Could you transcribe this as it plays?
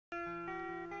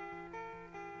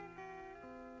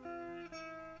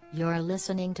You're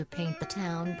listening to Paint the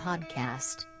Town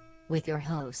podcast with your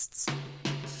hosts,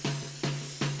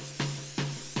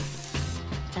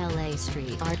 LA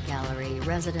Street Art Gallery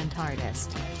resident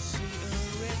artist,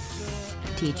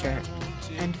 teacher,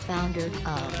 and founder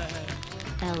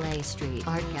of LA Street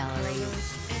Art Gallery,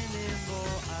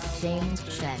 James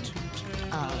Shen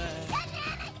of.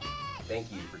 Thank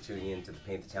you for tuning in to the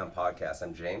Paint the Town podcast.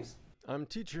 I'm James. I'm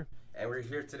Teachr. And we're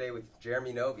here today with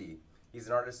Jeremy Novy. He's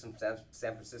an artist from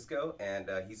San Francisco, and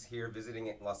he's here visiting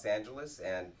in Los Angeles,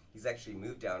 and he's actually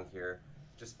moved down here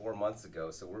just 4 months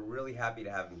ago. So we're really happy to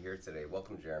have him here today.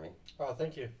 Welcome, Jeremy. Oh,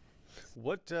 thank you.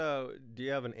 What do you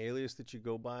have an alias that you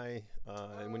go by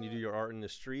when you do your art in the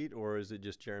street, or is it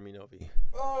just Jeremy Novy?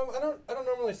 I don't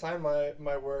normally sign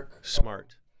my work.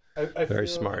 Smart. I Very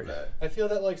feel, smart. I feel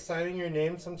that like signing your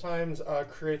name sometimes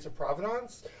creates a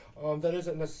provenance that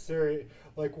isn't necessary.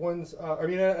 Like one's,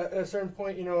 at a certain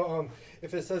point,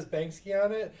 if it says Banksy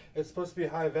on it, it's supposed to be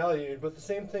high valued. But the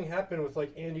same thing happened with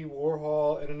like Andy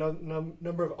Warhol and a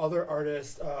number of other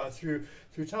artists through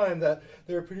time, that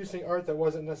they were producing art that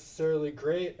wasn't necessarily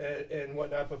great and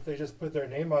whatnot, but they just put their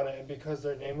name on it, and because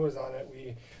their name was on it,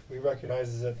 we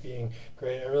recognize as it being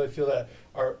great. I really feel that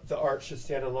the art should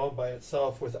stand alone by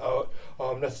itself without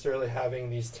necessarily having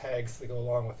these tags that go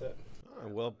along with it.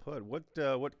 Well put. What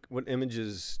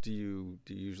images do you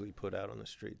usually put out on the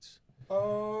streets?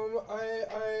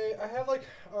 I have like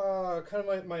kind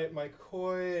of my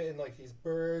koi and like these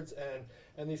birds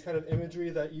and these kind of imagery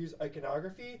that use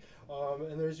iconography,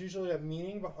 and there's usually a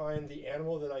meaning behind the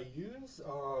animal that I use.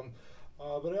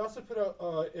 But I also put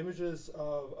out images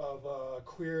of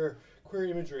queer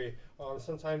imagery,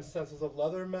 sometimes stencils of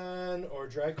Leathermen or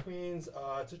drag queens,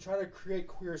 to try to create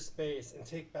queer space and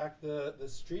take back the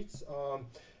streets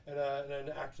and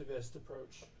an activist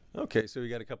approach. Okay, so you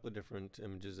got a couple of different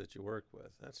images that you work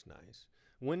with. That's nice.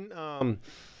 When I'm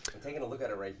taking a look at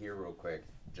it right here real quick,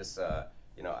 just to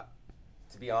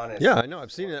be honest. Yeah, I know.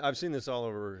 I've seen it. I've seen this all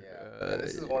over. Yeah,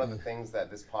 this is one of the things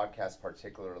that this podcast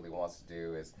particularly wants to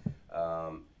do is,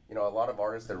 a lot of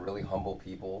artists, they're really humble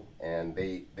people, and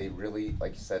they really,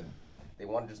 like you said, they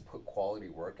want to just put quality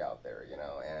work out there,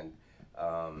 and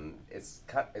it's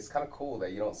kind of cool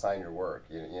that you don't sign your work.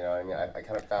 I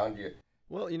kind of found you.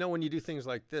 Well, when you do things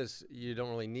like this, you don't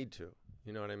really need to.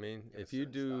 You know what I mean? If you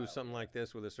do something like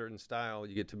this with a certain style,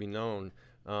 you get to be known.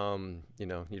 You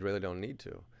really don't need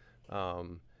to.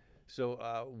 So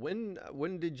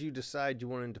when did you decide you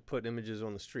wanted to put images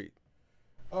on the street?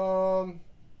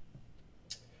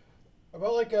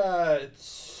 About like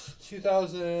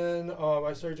 2000,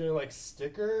 I started doing like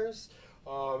stickers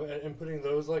and putting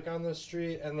those like on the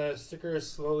street, and the stickers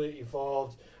slowly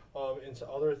evolved into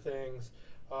other things.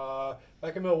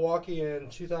 Back in Milwaukee in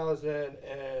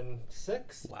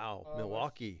 2006. Wow,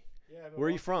 Milwaukee. Milwaukee. Where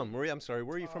are you from? Where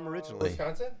are you from originally?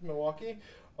 Wisconsin, Milwaukee.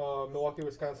 Milwaukee,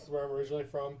 Wisconsin is where I'm originally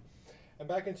from. And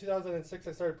back in 2006,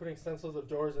 I started putting stencils of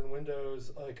doors and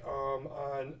windows like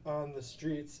on the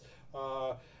streets.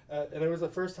 And it was the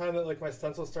first time that like my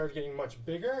stencils started getting much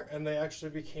bigger, and they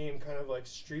actually became kind of like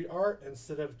street art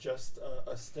instead of just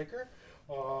a sticker.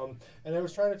 And I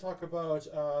was trying to talk about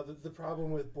the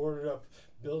problem with boarded up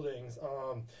buildings,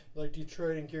 like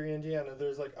Detroit and Gary, Indiana.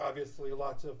 There's like obviously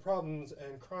lots of problems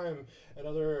and crime and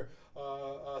other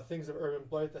things of urban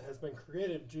blight that has been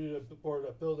created due to boarded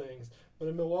up buildings. But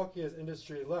in Milwaukee, as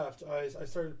industry left, I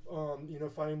started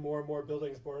finding more and more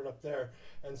buildings boarded up there,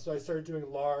 and so I started doing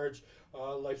large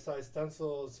life-size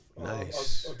stencils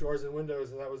of doors and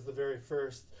windows, and that was the very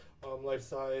first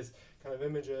life-size kind of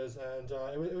images, and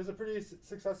it was a pretty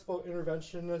successful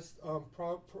interventionist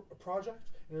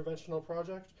interventional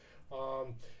project.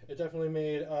 It definitely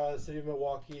made the city of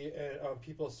Milwaukee and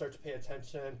people start to pay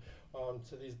attention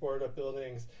to these boarded up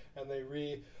buildings, and they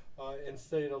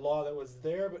instated a law that was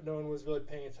there, but no one was really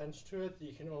paying attention to it, that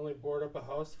you can only board up a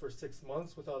house for 6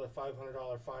 months without a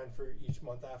 $500 fine for each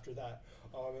month after that.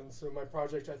 And so my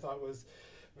project, I thought, was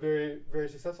very, very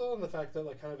successful, and the fact that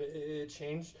like kind of it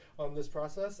changed this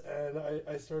process, and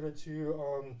I started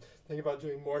to think about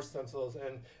doing more stencils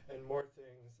and more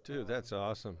things. Dude, that's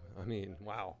awesome. I mean,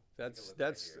 wow, that's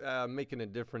making a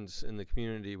difference in the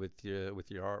community with your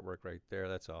artwork right there.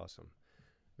 That's awesome.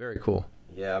 Very cool.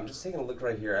 Yeah, I'm just taking a look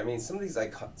right here. I mean, some of these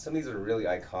are really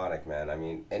iconic, man. I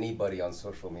mean, anybody on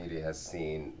social media has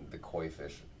seen the koi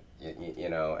fish,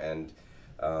 and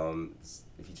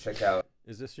if you check out.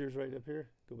 Is this yours right up here?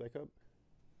 Go back up.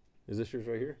 Is this yours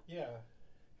right here? Yeah.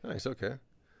 Nice, okay.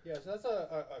 Yeah, so that's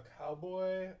a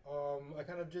cowboy. I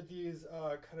kind of did these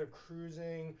kind of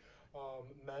cruising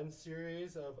men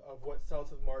series of what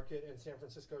South of Market in San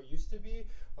Francisco used to be,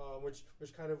 which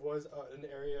kind of was an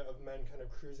area of men kind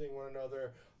of cruising one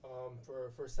another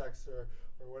for sex or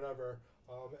whatever.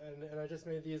 And I just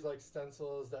made these like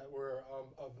stencils that were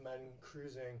of men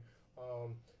cruising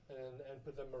and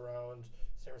put them around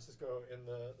San Francisco in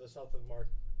the South of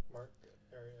Market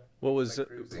area. What was like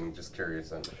cruising? Just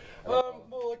curious.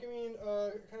 Well, like I mean,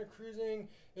 kind of cruising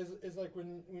is like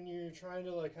when you're trying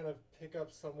to like kind of pick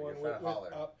up someone you're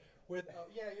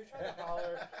yeah, you're trying to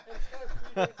holler, and it's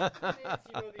kind of predates,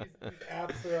 you know, these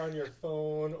apps that are on your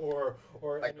phone or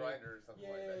like Grindr or something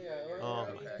like that. Yeah. Oh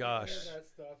Or my gosh. that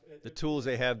stuff. the tools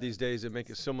they have these days that make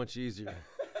it so much easier?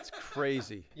 It's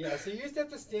crazy. Yeah, so you used to have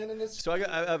to stand in this. So I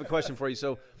have a question for you.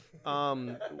 So,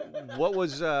 what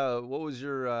was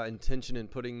your intention in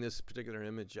putting this particular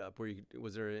image up?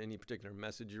 Was there any particular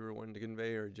message you were wanting to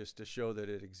convey, or just to show that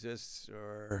it exists,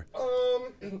 or?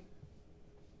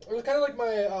 It was kind of like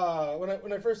my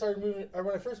when I first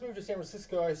moved to San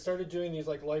Francisco, I started doing these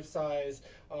like life-size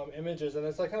images, and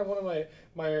it's like kind of one of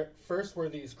my first were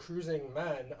these cruising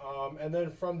men, and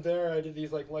then from there I did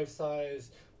these like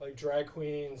life-size like drag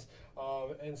queens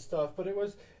and stuff. But it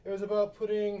was about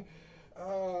putting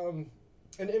an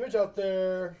image out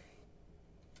there.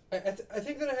 I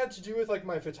think that it had to do with like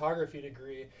my photography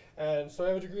degree, and so I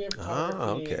have a degree in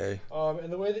photography. Okay.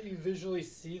 And the way that you visually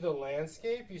see the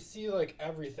landscape, you see like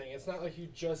everything. It's not like you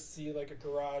just see like a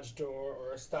garage door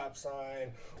or a stop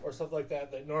sign or stuff like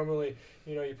that normally,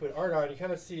 you know, you put art on. You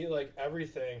kind of see like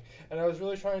everything. And I was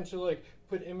really trying to like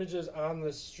put images on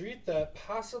the street that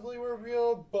possibly were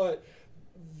real, but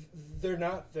they're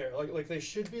not there. Like they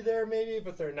should be there maybe,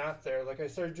 but they're not there. Like I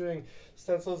started doing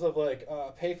stencils of like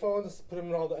payphones, put them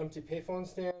in all the empty payphone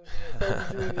stands. And I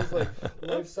started doing these like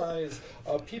life-size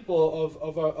people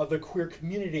of the queer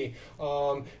community,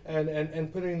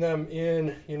 and putting them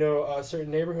in, you know,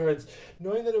 certain neighborhoods,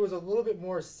 knowing that it was a little bit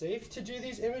more safe to do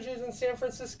these images in San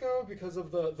Francisco because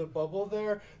of the bubble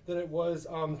there than it was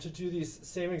to do these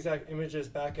same exact images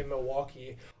back in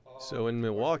Milwaukee. So in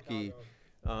Milwaukee.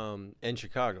 And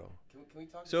Chicago. Can we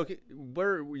talk? So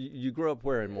where you grew up?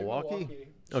 Where in Milwaukee?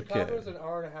 Okay. Chicago's an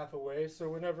hour and a half away, so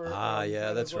whenever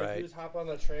yeah, that's right. You just hop on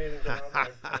the train and go on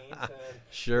like paint and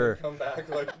Sure. come back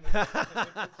like it's just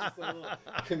a little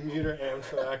commuter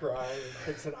Amtrak ride and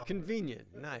takes an hour. Convenient,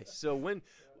 nice. So when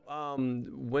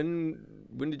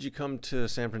did you come to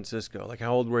San Francisco? Like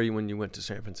how old were you when you went to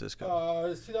San Francisco? It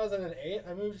was 2008.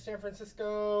 I moved to San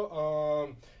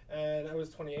Francisco, and I was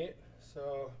 28.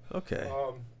 So okay.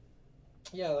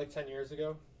 Yeah, like 10 years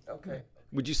ago. Okay.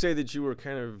 Would you say that you were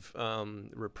kind of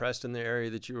repressed in the area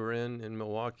that you were in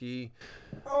Milwaukee?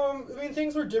 I mean,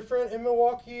 things were different in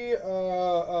Milwaukee.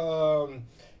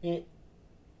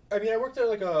 I mean, I worked at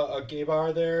like a gay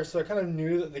bar there, so I kind of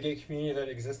knew that the gay community that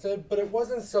existed, but it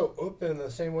wasn't so open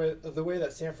the way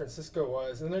that San Francisco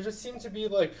was. And there just seemed to be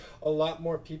like a lot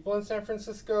more people in San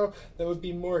Francisco that would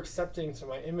be more accepting to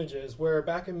my images. Where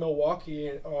back in Milwaukee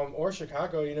or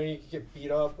Chicago, you know, you could get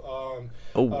beat up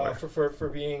for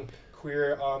being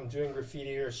queer, doing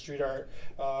graffiti or street art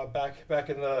back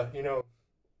in the, you know.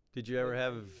 Did you ever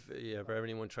have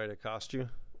anyone try to accost you?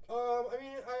 I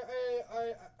mean,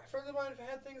 I friends of mine have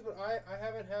had things, but I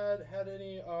haven't had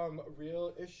any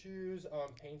real issues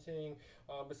painting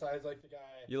besides like the guy.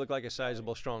 You look like a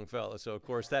sizable, strong fella, so of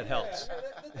course that helps.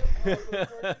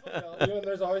 And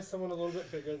there's always someone a little bit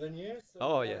bigger than you. So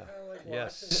oh yeah, kind of like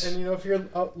yes. And you know, if you're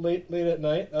out late at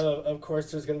night, of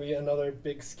course there's going to be another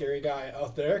big scary guy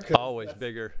out there. Always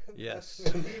bigger. Yes.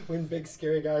 When big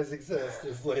scary guys exist,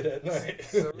 is late at night.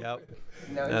 Yep.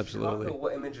 Now, in absolutely. Chicago,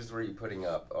 what images were you putting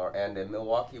up? And in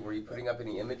Milwaukee, were you putting up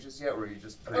any images yet, or were you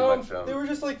just pretty much? They were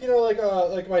just like, you know,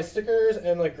 like my stickers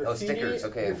and like graffiti. Oh, stickers.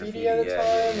 Okay, graffiti at a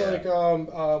time. Yeah. Like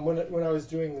when I was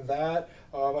doing that,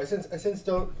 I since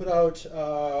don't put out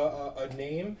a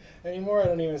name anymore. I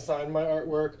don't even sign my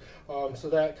artwork. So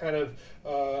that kind of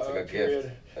it's like a period,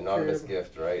 gift, anonymous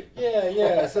gift, right?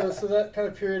 Yeah. So that kind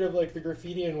of period of like the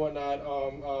graffiti and whatnot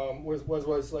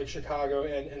was like Chicago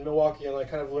and Milwaukee, and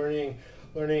like kind of learning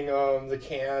the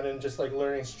can and just like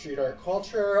learning street art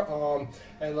culture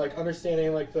and like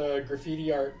understanding like the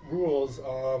graffiti art rules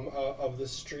of the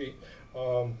street.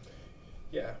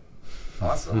 Yeah.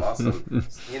 Awesome.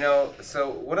 You know, so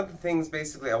one of the things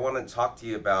basically I want to talk to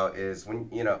you about is when,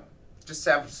 you know, just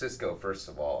San Francisco, first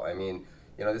of all. I mean,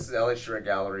 you know, this is LA Street Art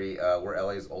Gallery. We're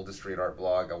LA's oldest street art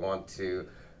blog. I want to,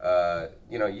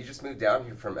 you know, you just moved down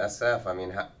here from SF. I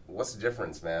mean, what's the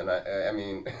difference, man? I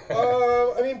mean...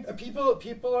 I mean,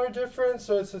 people are different,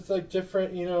 so it's like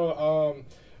different, you know,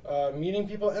 meeting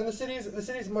people. And the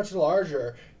city's much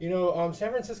larger. San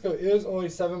Francisco is only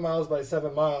 7 miles by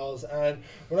 7 miles. And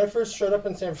when I first showed up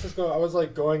in San Francisco, I was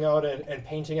like going out and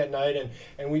painting at night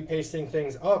and wheat pasting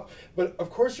things up. But of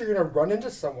course, you're gonna run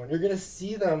into someone. You're gonna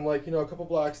see them like a couple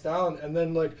blocks down, and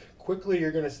then like quickly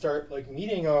you're going to start like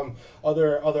meeting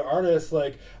other artists.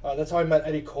 Like that's how I met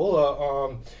Eddie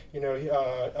Cola.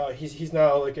 He's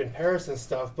now like in Paris and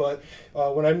stuff, but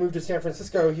when I moved to San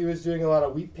Francisco, he was doing a lot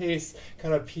of wheat paste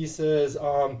kind of pieces,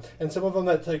 and some of them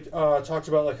that like talked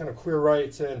about like kind of queer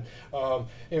rights and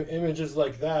images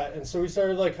like that. And so we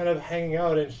started like kind of hanging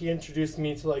out, and he introduced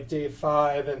me to like Dave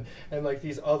 5 and like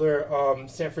these other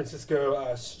San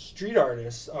Francisco street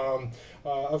artists.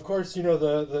 Of course,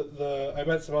 I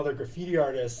met some other graffiti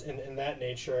artists in that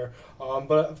nature.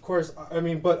 But of course,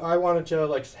 but I wanted to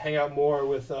like hang out more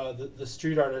with the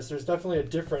street artists. There's definitely a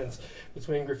difference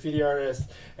between graffiti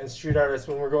artists and street artists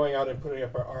when we're going out and putting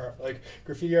up our art. Like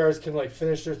graffiti artists can like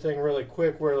finish their thing really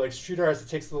quick, where like street artists, it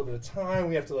takes a little bit of time.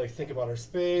 We have to like think about our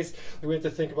space. We have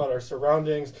to think about our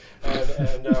surroundings,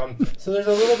 and so there's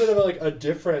a little bit of like a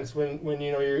difference when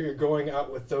you're going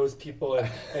out with those people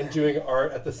and doing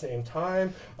art at the same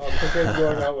time compared to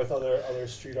going out with other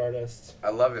street artists.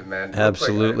 I love it, man.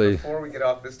 Absolutely. Before we get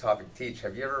off this topic, Teach,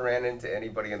 have you ever ran into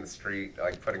anybody in the street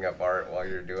like putting up art while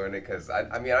you're doing it? Because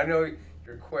I know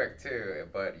you're quick too,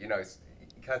 but you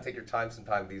kind of take your time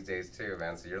sometime these days too,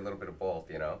 man. So you're a little bit of both,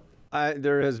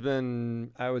 There has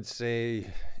been, I would say,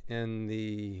 in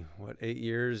the 8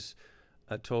 years,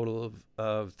 a total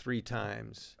of 3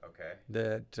 times. Okay.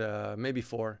 That maybe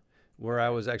 4, where I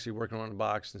was actually working on a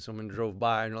box and someone drove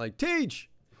by and they're like, "Teach."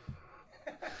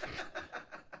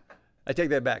 I take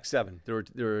that back, 7. There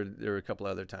were a couple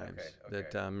other times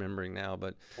that I'm remembering now,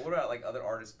 but what about like other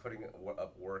artists putting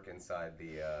up work inside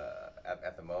the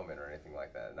at the moment or anything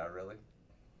like that? Not really.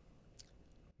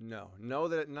 No,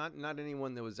 that not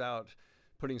anyone that was out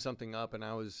putting something up, and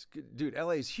I was, dude,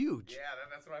 LA's huge. Yeah,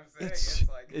 that's what I'm saying.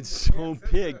 It's so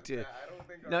big. I don't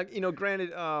think granted,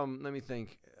 let me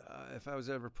think. If I was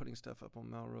ever putting stuff up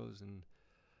on Melrose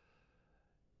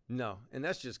No, and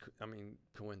that's just,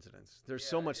 coincidence. There's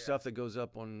so much stuff that goes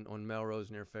up on Melrose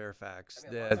near Fairfax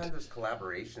a lot of times there's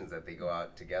collaborations that they go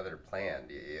out together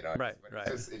planned. Right.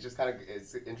 It's just kind of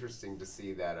it's interesting to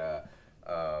see that.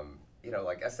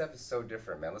 Like SF is so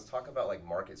different, man. Let's talk about like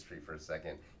Market Street for a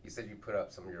second. You said you put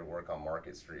up some of your work on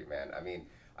Market Street, man.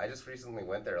 I just recently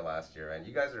went there last year, and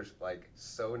you guys are like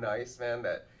so nice, man.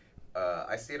 That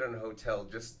I stayed in a hotel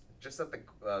just at the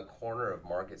corner of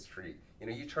Market Street.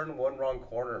 You turn one wrong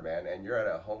corner, man, and you're at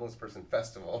a homeless person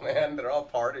festival, man. They're all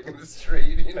partying in the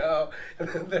street, and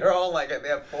they're all like, they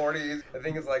have 40s. The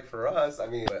thing is, like, for us, a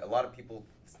lot of people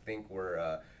think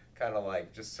we're kind of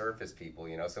like just surface people,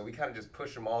 so we kind of just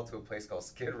push them all to a place called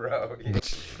Skid Row.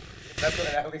 That's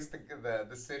what at least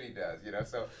the city does,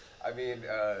 so,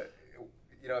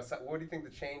 so what do you think the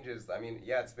change is?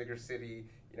 It's a bigger city,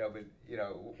 but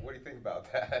what do you think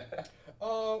about that?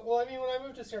 When I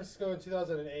moved to San Francisco in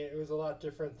 2008, it was a lot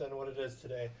different than what it is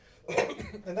today,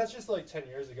 and that's just like 10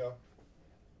 years ago.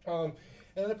 And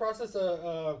in the process,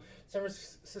 San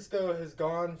Francisco has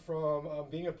gone from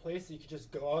being a place that you could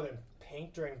just go out and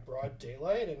paint during broad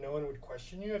daylight and no one would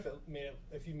question you if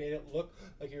you made it look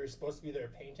like you were supposed to be there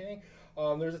painting.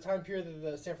 There's a time period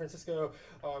that the San Francisco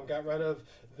got rid of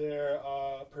their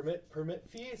permit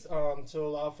fees to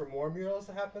allow for more murals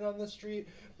to happen on the street,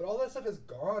 but all that stuff is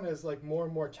gone as like more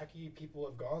and more techie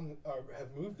people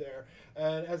have moved there,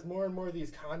 and as more and more of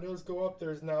these condos go up,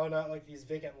 there's now not like these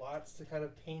vacant lots to kind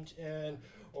of paint in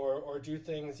or do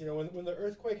things. When the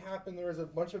earthquake happened, there was a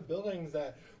bunch of buildings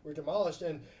that were demolished,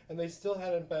 and they still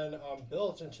hadn't been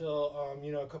built until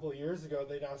a couple of years ago.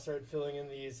 They now started filling in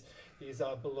these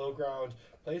below ground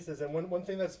places. And one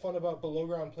thing that's fun about below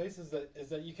ground places is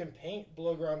that you can paint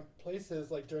below ground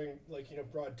places like during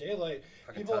broad daylight.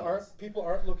 People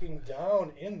aren't looking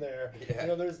down in there.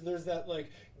 Yeah. There's that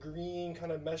like green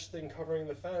kind of mesh thing covering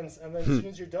the fence, and then as soon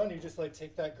as you're done, you just like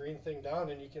take that green thing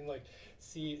down, and you can like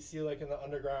see like in the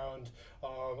underground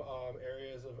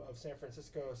areas of San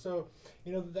Francisco. So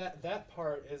that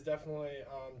part is definitely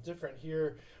different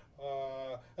here.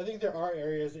 I think there are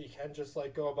areas that you can just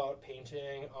like go about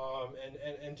painting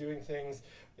and doing things.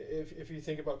 If you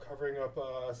think about covering up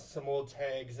some old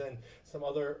tags and some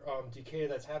other decay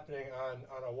that's happening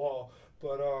on a wall,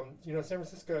 but San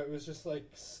Francisco, it was just like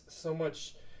so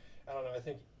much. I don't know. I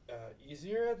think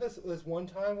easier at this one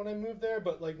time when I moved there,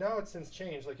 but like now it's since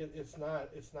changed. Like it's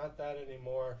not that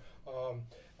anymore.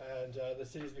 And the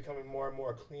city's becoming more and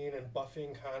more clean and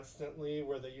buffing constantly,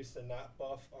 where they used to not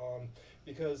buff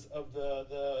because of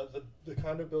the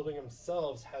condo building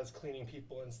themselves has cleaning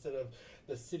people instead of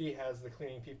the city has the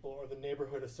cleaning people or the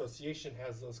neighborhood association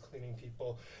has those cleaning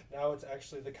people. Now it's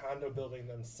actually the condo building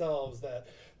themselves that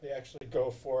they actually go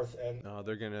forth and. No,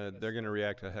 they're gonna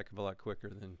react a heck of a lot quicker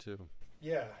than too.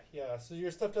 Yeah. So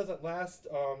your stuff doesn't last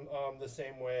the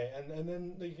same way, and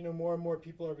then you know more and more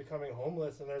people are becoming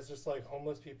homeless, and there's just like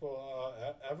homeless people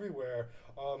everywhere.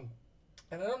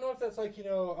 And I don't know if that's like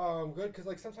good because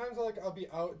like sometimes I'll be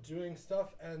out doing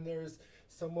stuff and there's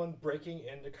someone breaking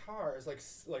into cars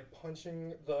like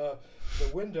punching the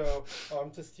window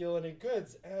to steal any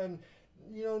goods. And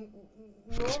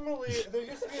normally there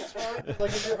used to be a time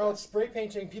like if you're out spray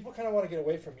painting, people kind of want to get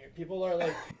away from you. People are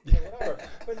like whatever,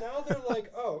 but now they're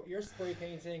like, oh, you're spray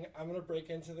painting, I'm gonna break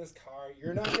into this car,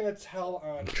 you're not gonna tell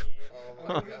on me, I'm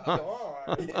gonna be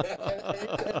gone. And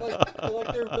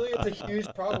there really is a huge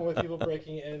problem with people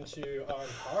breaking into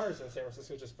cars in San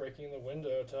Francisco, just breaking in the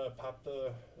window to pop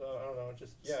the I don't know,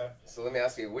 just yeah. So let me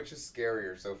ask you, which is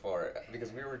scarier so far?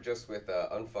 Because we were just with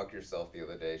Unfuck Yourself the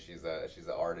other day. She's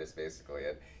an artist basically,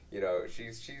 and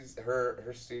she's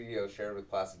her studio shared with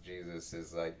Plastic Jesus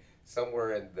is like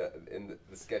somewhere in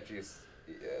the sketchiest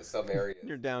some area.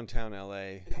 Near downtown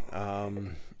LA,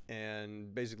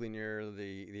 and basically near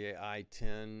the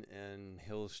I-10 and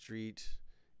Hill Street,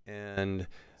 and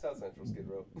South Central Skid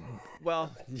Row.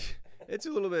 Well, it's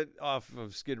a little bit off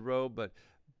of Skid Row, but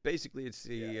basically it's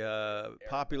the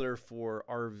popular for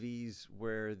RVs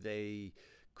where they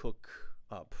cook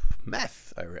up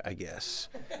meth, I guess,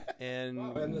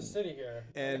 and in the city here,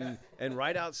 and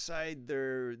right outside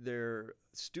their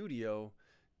studio,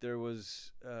 there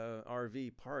was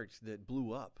RV parked that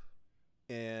blew up,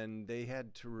 and they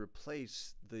had to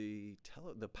replace the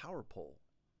power pole.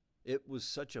 It was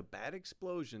such a bad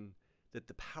explosion that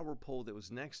the power pole that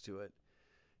was next to it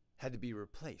had to be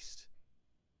replaced.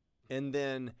 And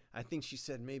then I think she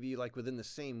said maybe like within the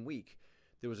same week,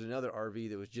 there was another RV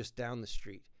that was just down the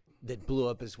street that blew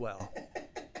up as well.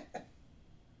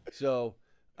 So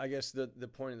I guess the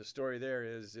point of the story there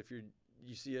is if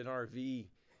you see an RV,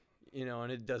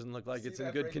 and it doesn't look like it's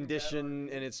in good condition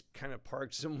and it's kind of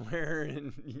parked somewhere,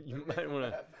 and you might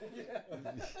want to.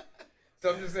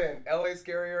 So I'm just saying, LA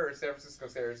scarier or San Francisco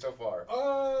scarier so far?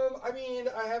 I mean,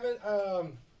 I haven't.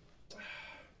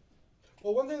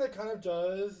 Well, one thing that kind of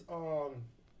does,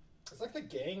 it's like the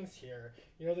gangs here.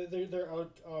 They're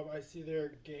out. I see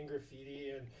their gang graffiti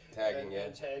and tagging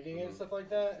and stuff like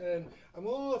that. And I'm a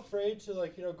little afraid to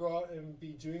go out and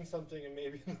be doing something and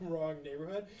maybe in the wrong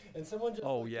neighborhood, and someone just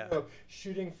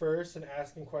shooting first and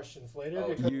asking questions later.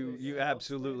 Oh, you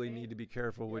absolutely need to be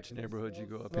careful which neighborhood you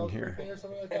go up in here. Or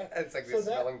something like that. It's like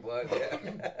smelling blood.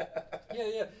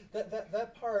 Yeah.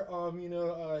 That part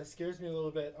scares me a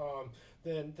little bit.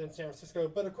 Than San Francisco,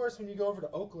 but of course when you go over to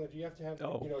Oakland, you have to have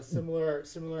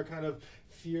similar kind of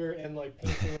fear and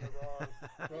painting in the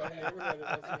wrong neighborhood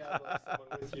unless you have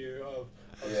someone with you of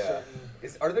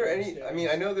certain. Are there any? I mean,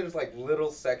 I know there's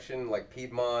little section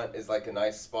Piedmont is a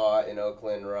nice spot in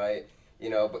Oakland, right?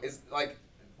 But it's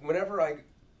whenever I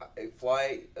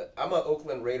fly, I'm an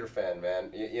Oakland Raider fan,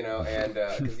 man. And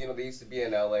because they used to be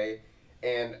in LA,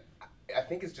 and I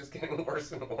think it's just getting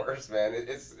worse and worse, man.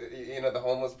 It's the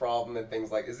homeless problem and things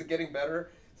is it getting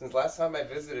better? Since last time I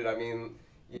visited, I mean,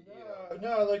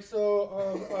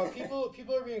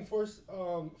 people are being forced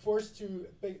to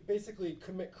basically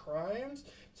commit crimes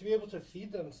to be able to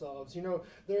feed themselves.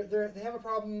 They have a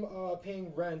problem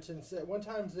paying rent, and at one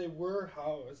time they were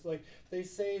housed. They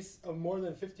say more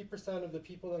than 50% of the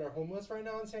people that are homeless right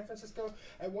now in San Francisco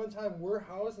at one time were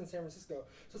housed in San Francisco.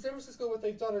 So San Francisco, what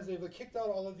they've done is they've kicked out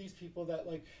all of these people that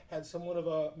had somewhat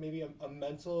of maybe a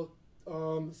mental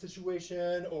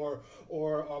situation or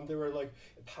they were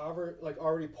poverty,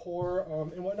 already poor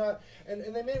and whatnot, and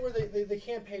they made it where they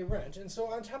can't pay rent, and so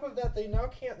on top of that they now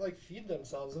can't feed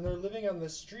themselves, and they're living on the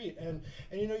street, and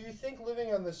you think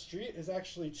living on the street is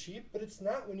actually cheap, but it's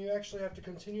not when you actually have to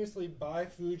continuously buy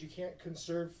food. You can't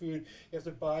conserve food, you have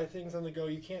to buy things on the go.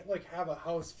 You can't have a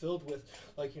house filled with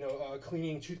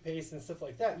cleaning toothpaste and stuff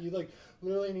like that. You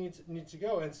literally need to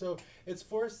go, and so it's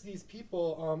forced these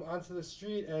people onto the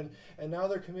street, and now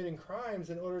they're committing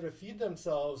crimes in order to feed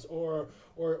themselves or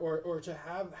to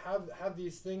have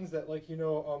these things that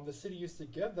the city used to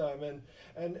give them, and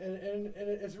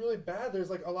it's really bad. There's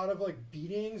a lot of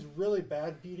beatings, really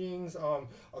bad beatings.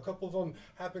 A couple of them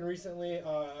happened recently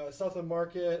south of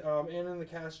Market and in the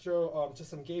Castro to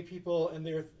some gay people, and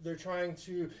they're trying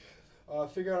to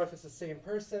figure out if it's the same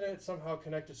person. It's somehow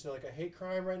connected to like a hate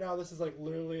crime right now. This is like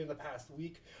literally in the past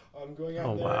week going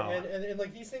out there. Wow. And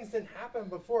like these things didn't happen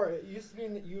before. It used to be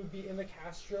that you would be in the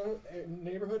Castro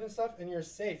neighborhood and stuff and you're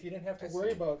safe. You didn't have to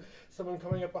worry about someone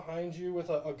coming up behind you with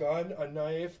a gun, a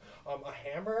knife, a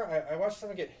hammer. I watched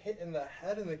someone get hit in the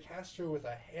head in the Castro with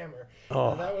a hammer.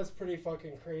 And that was pretty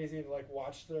fucking crazy to like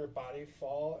watch their body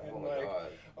fall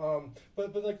and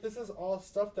but like this is all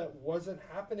stuff that wasn't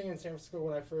happening in San Francisco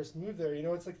when I first moved there. You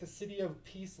know, it's like the city of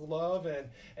peace, love, and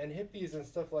hippies and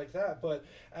stuff like that. But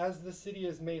as the city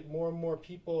has made more and more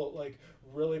people like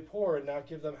really poor and not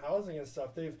give them housing and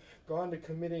stuff, they've gone to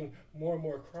committing more and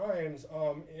more crimes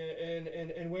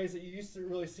in ways that you used to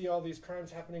really see all these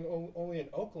crimes happening only in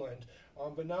Oakland.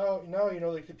 But now you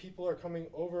know, like the people are coming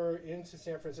over into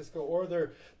San Francisco, or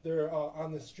they're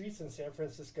on the streets in San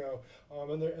Francisco,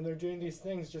 and they're doing these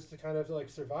things just to kind of like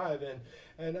survive.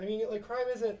 And I mean, like crime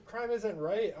isn't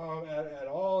right at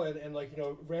all, and like, you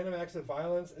know, random acts of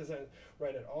violence isn't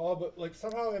right at all. But like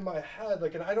somehow in my head,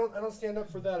 like, and I don't stand up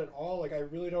for that at all. Like I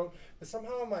really don't. But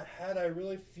somehow in my head, I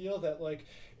really feel that like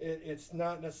it's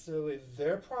not necessarily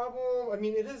their problem. I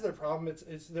mean, it is their problem.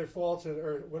 It's their fault,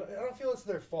 or I don't feel it's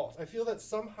their fault. I feel that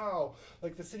somehow,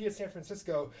 like the city of San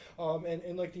Francisco,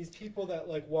 and like these people that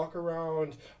like walk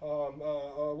around,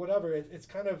 whatever, it's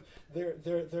kind of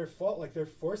their fault. Like they're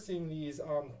forcing these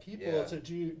people to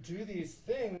do these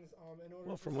things. In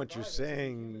order from what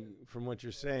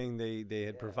you're saying, they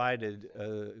had provided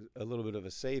a little bit of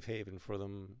a safe haven for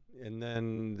them, and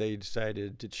then they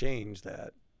decided to change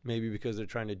that. Maybe because they're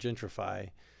trying to gentrify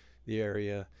the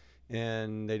area,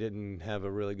 and they didn't have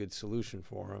a really good solution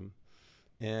for them.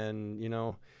 And, you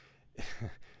know,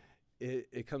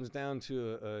 it comes down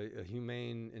to a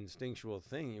humane, instinctual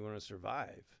thing. You want to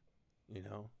survive, you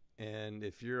know. And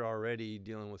if you're already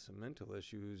dealing with some mental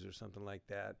issues or something like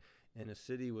that, and a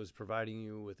city was providing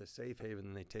you with a safe haven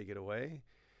and they take it away,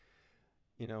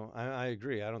 you know, I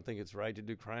agree. I don't think it's right to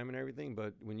do crime and everything,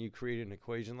 but when you create an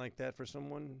equation like that for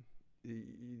someone,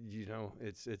 you know,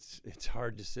 it's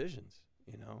hard decisions,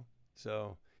 you know.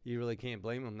 So you really can't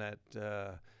blame them that,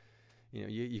 you know,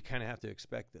 you kind of have to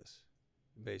expect this,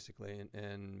 basically.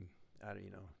 And I don't, you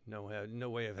know, no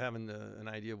way of having an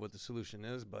idea of what the solution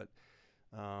is, but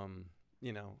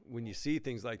you know, when you see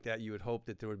things like that, you would hope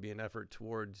that there would be an effort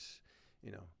towards,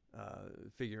 you know,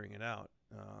 figuring it out,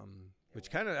 which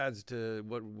kind of adds to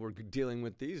what we're dealing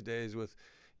with these days with,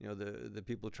 you know, the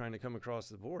people trying to come across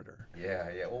the border.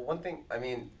 Yeah. Well, one thing, I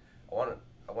mean, I want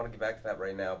to get back to that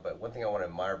right now, but one thing I want to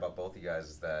admire about both of you guys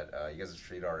is that you guys are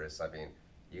street artists. I mean,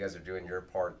 you guys are doing your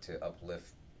part to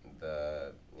uplift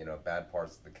the, you know, bad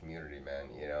parts of the community,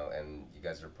 man, you know, and you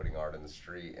guys are putting art in the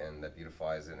street, and that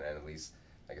beautifies it, and at least,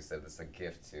 like I said, this is a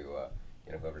gift to,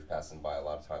 you know, whoever's passing by. A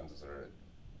lot of times those are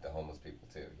the homeless people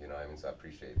too, you know what I mean? So I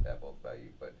appreciate that both about you.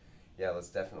 But yeah, let's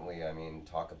definitely, I mean,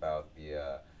 talk about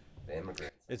the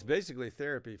immigrants. It's basically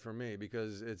therapy for me,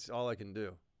 because it's all I can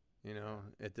do, you know.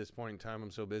 At this point in time,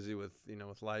 I'm so busy with, you know,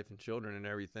 with life and children and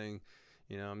everything,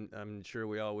 you know. I'm sure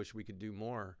we all wish we could do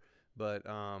more, but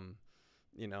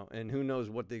you know, and who knows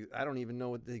I don't even know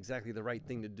what exactly the right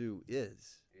thing to do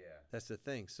is. Yeah, that's the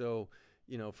thing. So,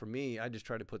 you know, for me, I just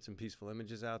try to put some peaceful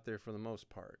images out there for the most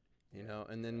part, you know.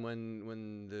 And then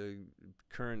when the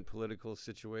current political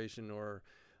situation or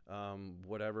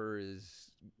whatever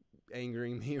is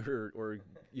angering me or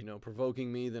you know,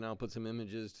 provoking me, then I'll put some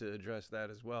images to address that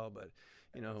as well. But,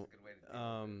 you know,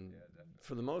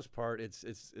 for the most part, it's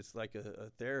like a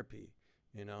therapy.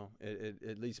 You know, it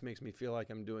at least makes me feel like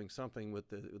I'm doing something with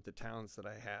the talents that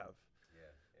I have.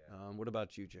 Yeah. What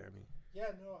about you, Jeremy?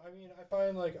 Yeah, no, I mean, I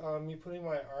find like me putting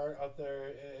my art out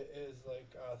there is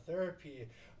like therapy.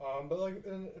 But like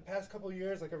in the past couple of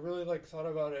years, like I really like thought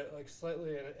about it like slightly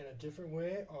in a different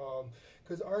way.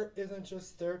 Because art isn't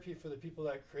just therapy for the people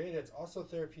that create it; it's also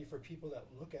therapy for people that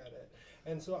look at it.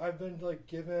 And so I've been like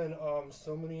given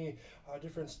so many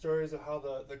different stories of how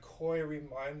the koi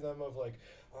remind them of like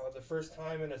the first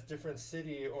time in a different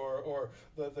city, or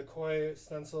the koi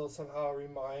stencils somehow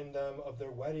remind them of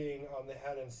their wedding they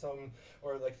had in some,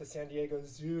 or like the San Diego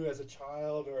Zoo as a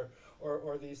child,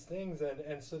 or these things,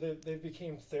 and so they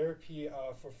became therapy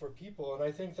for people. And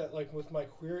I think that like with my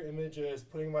queer images,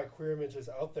 putting my queer images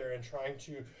out there and trying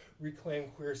to reclaim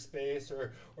queer space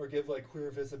or give like queer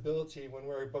visibility when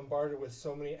we're bombarded with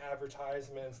so many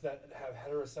advertisements that have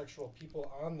heterosexual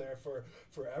people on there for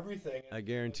everything. I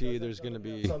guarantee you there's going to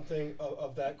be put something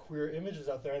of that queer images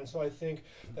out there. And so I think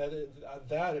that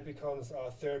it becomes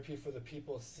therapy for the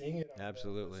people seeing it on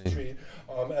Absolutely. the street,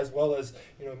 as well as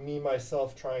me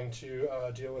myself trying to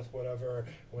deal with whatever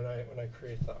when I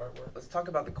create the artwork. Let's talk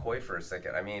about the koi for a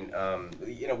second. I mean,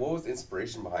 what was the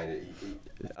inspiration behind it?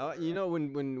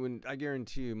 When I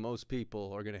guarantee you, most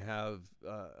people are going to have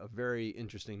a very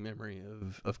interesting memory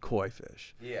of koi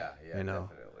fish. Yeah,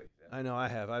 definitely. I know I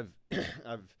have. I've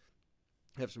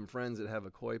have some friends that have a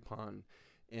koi pond,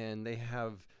 and they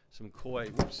have some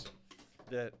koi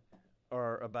that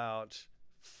are about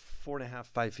 4.5,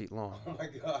 5 feet long. Oh my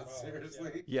God,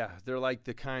 seriously? Yeah, they're like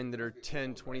the kind that are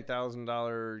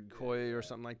 $10,000-$20,000 koi or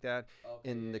something like that. Okay,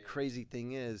 And the crazy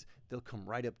thing is, they'll come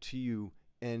right up to you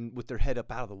and with their head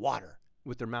up out of the water,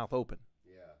 with their mouth open.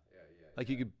 Yeah. Like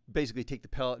you could basically take the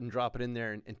pellet and drop it in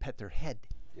there and pet their head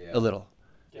Yeah. a little.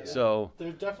 Yeah, So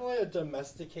they're definitely a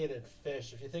domesticated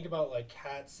fish. If you think about like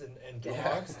cats and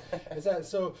dogs, is that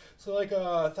so like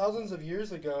thousands of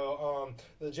years ago,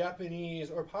 the Japanese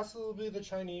or possibly the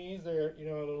Chinese, they're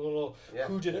the little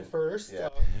who did it first. Yeah.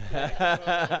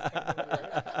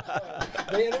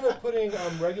 They ended up putting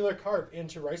regular carp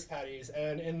into rice patties,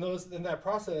 and in that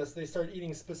process, they started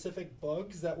eating specific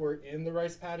bugs that were in the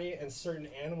rice patty and certain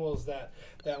animals that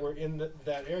were in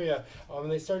that area. And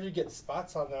they started to get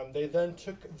spots on them. They then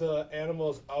took the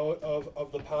animals out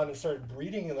of the pond and started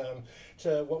breeding them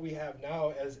to what we have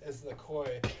now as the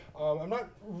koi. I'm not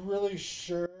really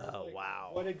sure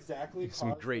what exactly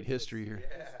some great history here.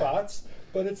 Spots,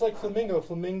 but it's like flamingo.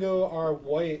 Flamingo are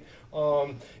white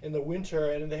in the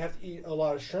winter, and they have to eat a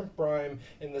lot of shrimp brine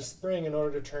in the spring in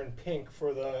order to turn pink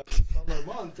for the summer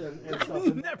month and stuff.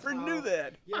 And Never knew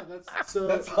that. Yeah,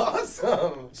 That's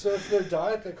awesome. So it's their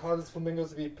diet that causes flamingos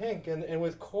to be pink, and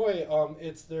with koi,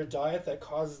 it's their diet that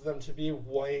causes them to be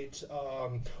white,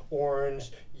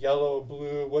 orange, yellow,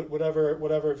 blue,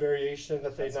 whatever variation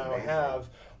that they now have.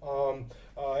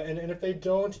 And if they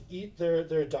don't eat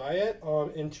their diet,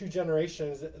 in 2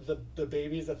 generations, the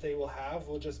babies that they will have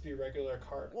will just be regular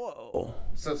carp. Whoa.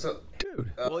 So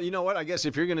Dude. Well, you know what? I guess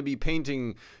if you're going to be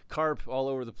painting carp all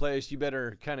over the place, you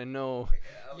better kind of know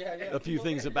a few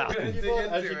things about it. People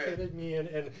educated me,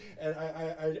 and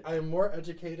I'm more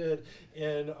educated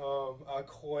in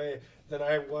koi than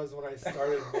I was when I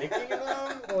started making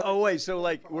them. Oh, wait. So,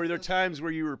 like, were there times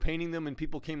where you were painting them and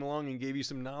people came along and gave you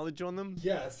some knowledge on them?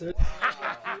 Yes. People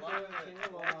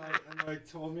came along and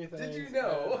told me things. Did you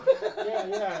know?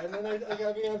 Yeah. And then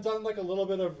I've done like a little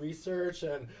bit of research,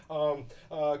 and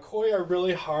koi are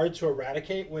really hard to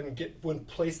eradicate when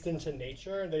placed into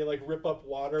nature, and they like rip up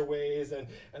waterways and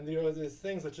these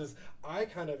things, which is I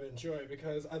kind of enjoy,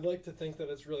 because I'd like to think that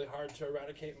it's really hard to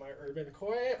eradicate my urban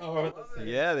koi.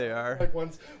 Yeah, they are. Like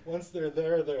once they're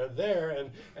there,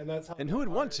 and that's how. And who would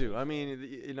want to? I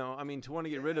mean, to want to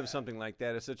get rid of something like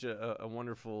that is such a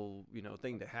wonderful,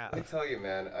 thing to have. Let me tell you,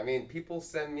 man. I mean, people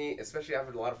send me, especially I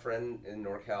have a lot of friends in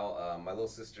NorCal. My little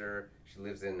sister, she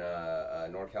lives in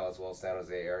NorCal as well, San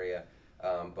Jose area.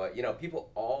 But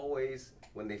people always,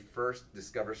 when they first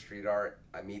discover street art,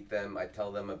 I meet them, I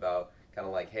tell them about kind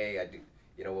of like, hey, I do,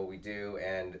 what we do,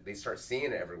 and they start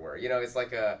seeing it everywhere. It's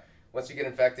like once you get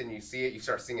infected and you see it, you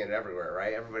start seeing it everywhere,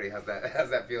 right? Everybody has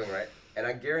that feeling, right? And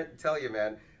I tell you,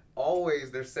 man,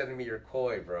 always they're sending me your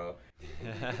koi, bro.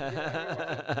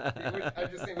 I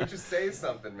just think we should say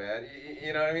something, man.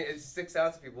 You know what I mean? It sticks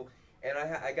out to people. And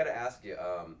I got to ask you,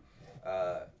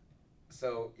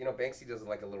 so, Banksy does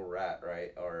like a little rat,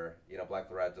 right? Or, Black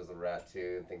the Rat does a rat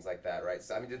too, and things like that, right?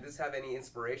 So, I mean, did this have any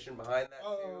inspiration behind that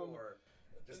too, or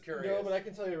just curious? No, but I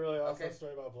can tell you a really awesome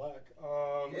story about Black.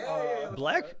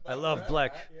 Black? I love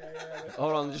Black. Yeah.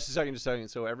 Hold on just a second.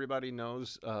 So everybody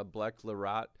knows Black le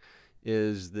Rat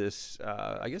is this,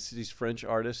 I guess he's French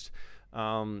artist,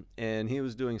 and he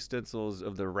was doing stencils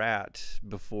of the rat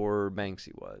before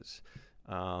Banksy was.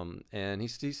 And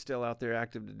he's still out there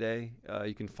active today.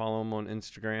 You can follow him on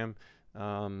Instagram.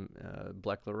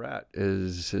 Black le Rat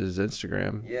is his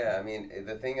Instagram. Yeah, I mean,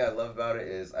 the thing I love about it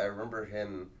is I remember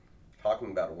him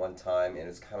talking about it one time, and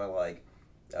it's kind of like,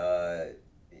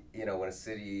 when a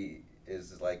city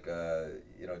is like,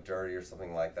 dirty or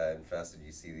something like that, infested,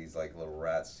 you see these like little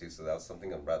rats too. So that was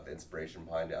something about the inspiration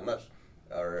behind it. I'm not,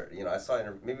 I saw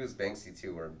maybe it was Banksy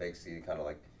too, where Banksy kind of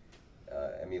like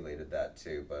emulated that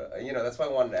too. But that's why I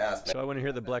wanted to ask. So I want to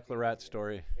hear the Black le Rat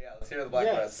story. Yeah, let's hear the Black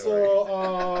Rat story.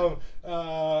 So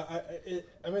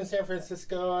I'm in San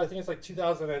Francisco. I think it's like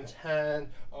 2010.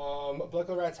 Black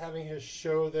le Rat's having his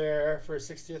show there for his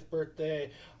 60th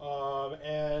birthday,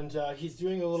 and he's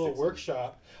doing a little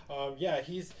workshop.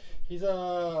 He's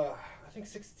I think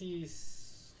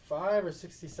 64 65 or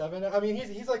 67. I mean,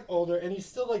 he's like older, and he's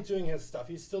still like doing his stuff.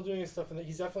 He's still doing his stuff, and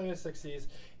he's definitely in his 60s.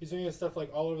 He's doing his stuff like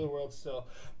all over the world still.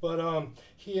 But I'm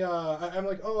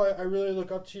like, oh, I really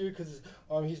look up to you because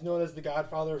he's known as the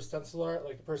godfather of stencil art,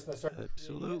 like the person that started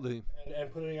Absolutely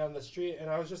and putting it on the street. And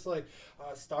I was just like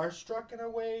starstruck in a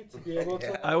way to be able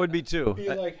to. I would be too. Be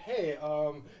like, hey,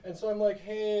 and so I'm like,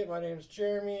 hey, my name's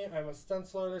Jeremy. I'm a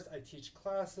stencil artist. I teach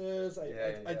classes.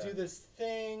 I do this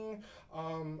thing.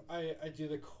 I do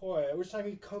the koi. At which time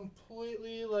he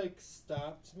completely like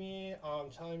stopped me,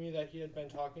 telling me that he had been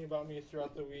talking about me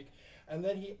throughout the week. And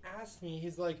then he asked me,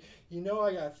 he's like, you know,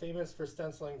 I got famous for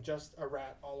stenciling just a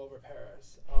rat all over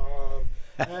Paris.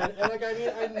 And like, I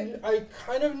mean, I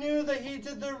kind of knew that he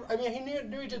did he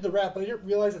knew he did the rat, but I didn't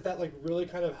realize that like really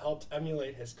kind of helped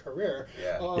emulate his career.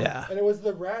 Yeah. And it was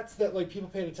the rats that like people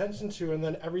paid attention to, and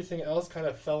then everything else kind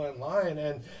of fell in line.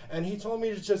 And he told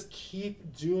me to just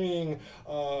keep doing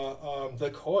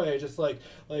the koi, just like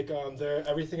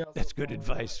everything else. That's good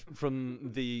advice from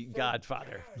the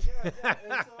Godfather. Yeah.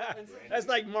 That's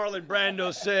like Marlon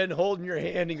Brando said, holding your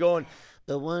hand and going,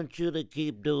 I want you to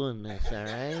keep doing this, all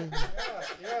right?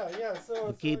 Yeah.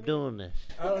 So Keep doing this.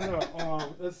 I don't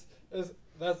know.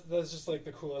 That's just like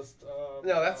the coolest.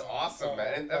 No, that's awesome,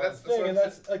 man. And that's thing, and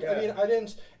that's like yeah. I mean I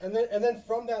didn't, and then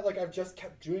from that like I've just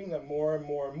kept doing them more and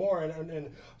more and more, and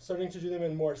starting to do them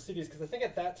in more cities, because I think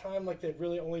at that time like they'd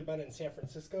really only been in San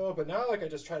Francisco, but now like I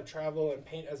just try to travel and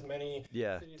paint as many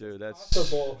cities as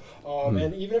possible.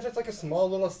 And even if it's like a small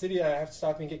little city, I have to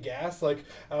stop and get gas. Like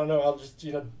I don't know, I'll just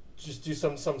do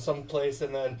some place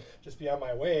and then just be on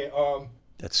my way.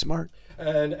 that's smart.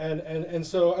 And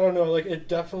so I don't know, like it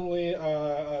definitely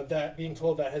that being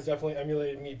told that has definitely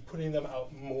emulated me putting them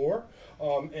out more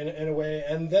in a way,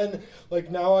 and then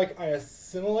like now like I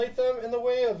assimilate them in the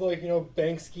way of like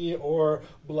Banksy or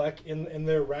Bleck in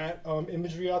their rat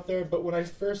imagery out there. But when I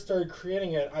first started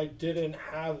creating it, I didn't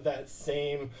have that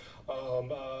same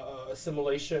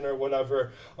assimilation or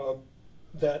whatever.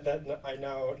 That I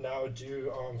now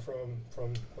do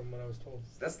from what I was told.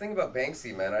 That's the thing about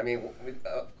Banksy, man. I mean,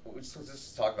 we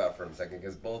just talk about it for a second,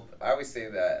 because I always say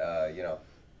that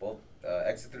both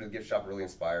Exit Through the Gift Shop really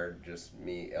inspired just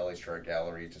me, LA Short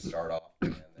Gallery, to start off.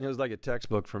 It was like a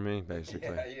textbook for me, basically.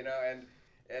 Yeah,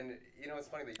 and it's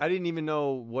funny that I didn't even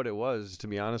know what it was, to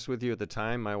be honest with you, at the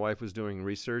time. My wife was doing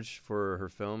research for her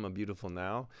film, A Beautiful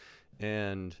Now,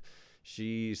 and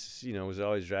she, was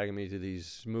always dragging me to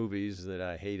these movies that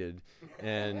I hated,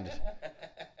 and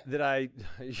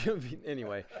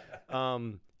anyway.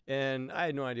 And I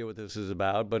had no idea what this was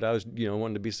about, but I was,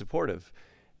 wanted to be supportive,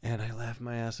 and I laughed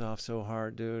my ass off so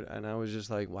hard, dude. And I was just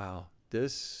like, wow,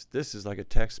 this is like a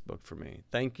textbook for me.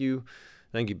 Thank you,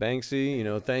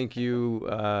 Banksy. Thank you,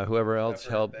 whoever else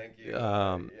helped. Thank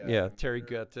you. Terry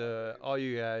Gutta, all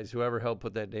you guys, whoever helped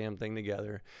put that damn thing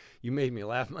together. You made me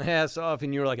laugh my ass off,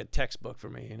 and you were like a textbook for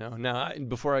me, Now,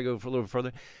 before I go for a little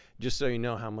further, just so you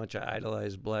know how much I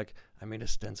idolize Bleck, I made a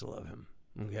stencil of him,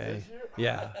 okay?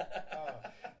 Yeah.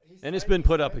 And it's been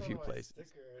put up a few places.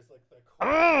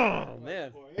 Oh,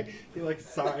 man. He like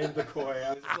signed the koi. I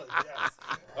was just like,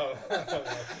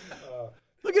 yes.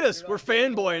 Look at us. We're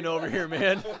fanboying over here,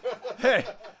 man. Hey,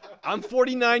 I'm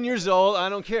 49 years old. I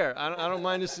don't care. I don't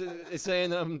mind saying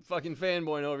that I'm fucking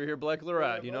fanboying over here, Bleck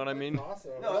Lorad. You know what I mean?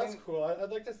 Awesome. No, that's cool.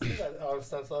 I'd like to see that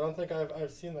stencil. I don't think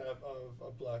I've seen that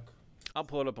of Bleck. I'll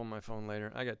pull it up on my phone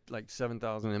later. I got like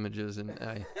 7,000 images,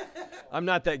 and I'm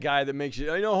not that guy that makes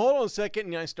you, hold on a second,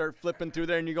 and I start flipping through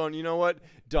there, and you're going, you know what?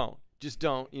 Just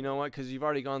don't. You know what? Because you've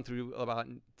already gone through about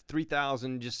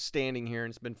 3,000 just standing here,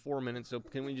 and it's been 4 minutes. So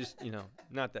can we just,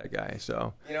 not that guy.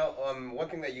 So one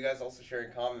thing that you guys also share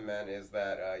in common, man, is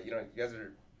that you guys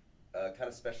are kind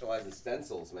of specialized in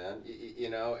stencils, man.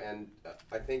 And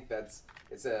I think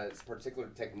it's a particular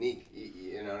technique.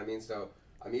 You know what I mean? So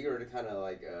I'm eager to kind of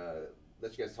like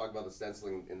let you guys talk about the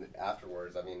stenciling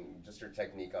afterwards. I mean, just your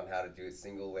technique on how to do a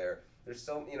single layer. There's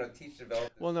so Teachr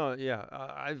developed. Well, no, yeah,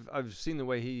 I've seen the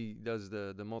way he does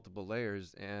the multiple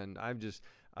layers, and I've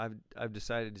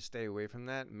decided to stay away from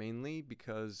that, mainly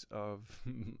because of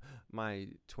my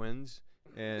twins.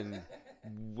 And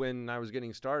when I was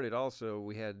getting started, also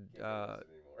we had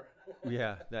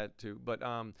yeah, that too. But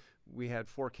we had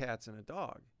 4 cats and a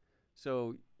dog,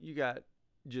 so you got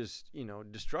just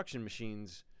destruction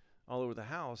machines all over the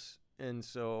house, and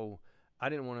so I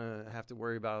didn't want to have to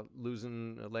worry about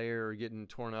losing a layer or getting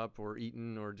torn up or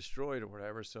eaten or destroyed or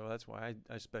whatever. So that's why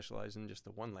I specialize in just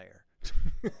the 1 layer.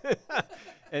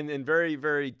 and very,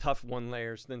 very tough 1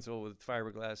 layer stencil with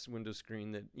fiberglass window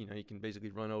screen that, you can basically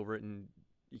run over it and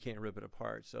you can't rip it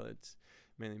apart. So it's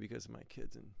mainly because of my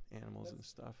kids and animals and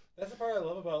stuff. That's the part I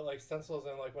love about like stencils,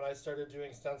 and like when I started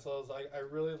doing stencils, I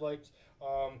really liked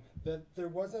that there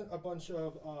wasn't a bunch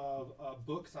of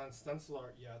books on stencil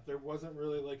art yet. There wasn't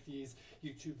really like these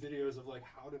YouTube videos of like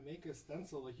how to make a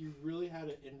stencil. Like you really had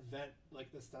to invent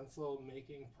like the stencil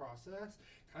making process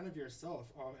kind of yourself,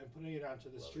 and putting it onto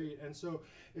the street. And so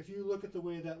if you look at the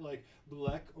way that like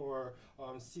Bleck or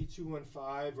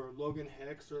C215 or Logan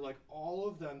Hicks or like all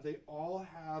of them, they all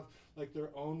have like their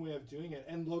own way of doing it.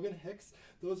 And Logan Hicks,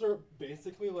 those are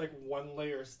basically like one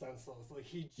layer stencils. Like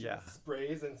he just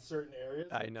sprays in certain areas.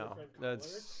 I know.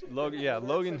 That's Logan. Yeah,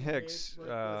 Logan Hicks. Make,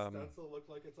 like, the stencil look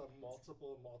like it's a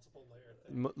multiple layer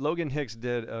thing. Logan Hicks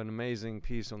did an amazing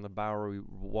piece on the Bowery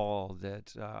wall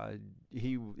that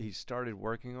he started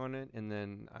working on it, and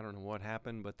then I don't know what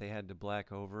happened, but they had to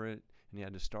black over it, and he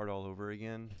had to start all over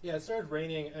again. Yeah, it started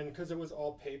raining, and because it was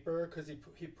all paper, because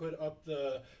he put up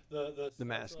the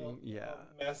masking,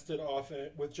 masked it off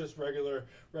with just regular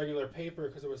paper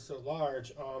because it was so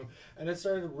large, and it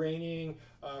started raining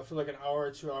for like an hour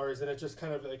or 2 hours, and it just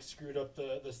kind of like screwed up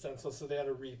the stencil, so they had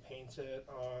to repaint it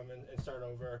and start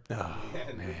over. Oh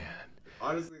man,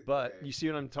 honestly. But you see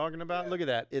what I'm talking about? Yeah. Look at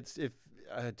that. It's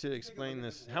to explain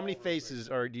this. How many faces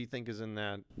do you think is in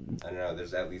that? I don't know.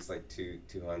 There's at least like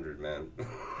 200, man.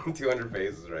 200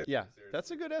 faces, right? Yeah,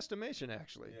 that's a good estimation,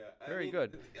 actually. Yeah, very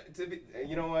good.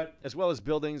 You know what? As well as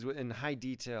buildings in high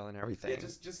detail and everything. Yeah,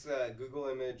 just Google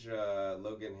image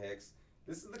Logan Hicks.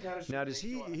 This is the kind of shit. Now, does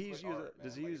he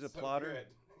use a plotter?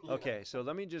 So okay, so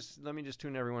let me just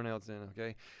tune everyone else in.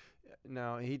 Okay,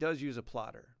 now he does use a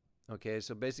plotter. Okay,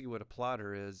 so basically what a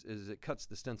plotter is it cuts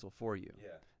the stencil for you.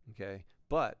 Yeah. Okay,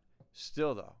 but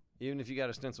still though, even if you got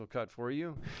a stencil cut for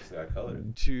you,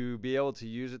 colored. To be able to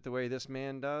use it the way this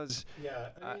man does,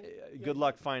 good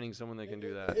luck finding someone that can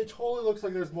do that. It totally looks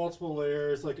like there's multiple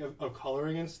layers like of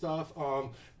coloring and stuff.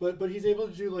 But he's able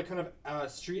to do like kind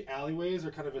of street alleyways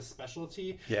are kind of a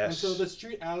specialty. Yes. And so the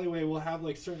street alleyway will have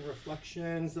like certain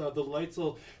reflections. The lights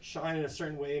will shine in a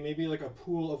certain way. Maybe like a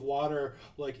pool of water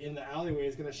like in the alleyway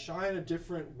is going to shine a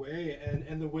different way.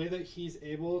 And the way that he's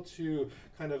able to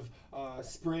kind of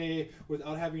spray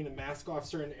without having to mask off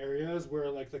certain areas where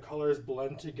like the colors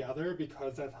blend together,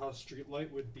 because that's how street light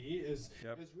would be, is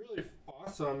really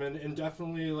awesome, and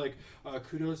definitely like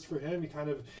kudos for him. He kind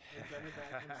of invented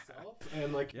that himself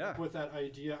and like put that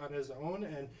idea on his own,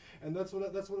 and that's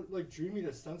what like drew me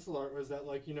to stencil art, was that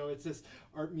like, you know, it's this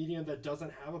art medium that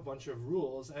doesn't have a bunch of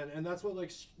rules, and that's what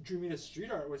like drew me to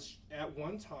street art, which at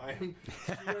one time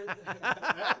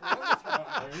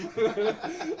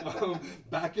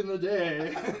back in the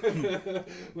day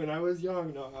when I was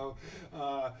young,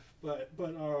 but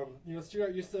you know, street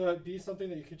art used to be something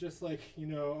that you could just like, you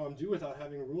know, do without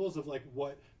having rules of like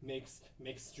what makes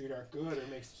street art good or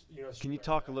makes, you know. Can you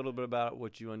talk a little bit about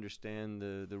what you understand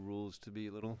the rules to be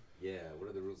a little? Yeah, what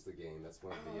are the rules of the game? That's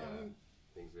one of the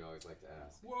things we always like to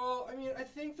ask. Well, I mean, I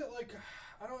think that like,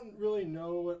 I don't really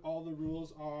know what all the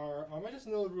rules are. I just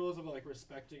know the rules of like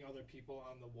respecting other people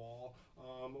on the wall,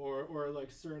 or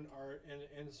like certain art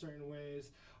in certain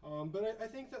ways. But I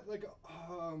think that like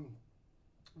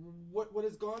what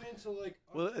has gone into like,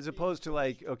 well, as opposed to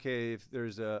like, okay, if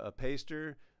there's a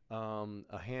paster,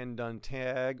 a hand done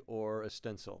tag, or a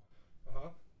stencil.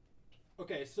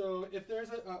 Okay, so if there's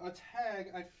a tag,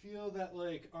 I feel that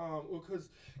like because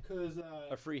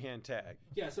a freehand tag.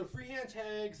 Yeah, so freehand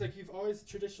tags, like you've always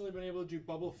traditionally been able to do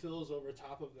bubble fills over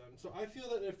top of them. So I feel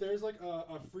that if there's like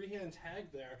a freehand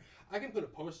tag there, I can put a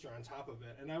poster on top of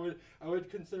it, and I would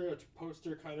consider a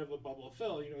poster kind of a bubble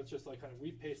fill. You know, it's just like kind of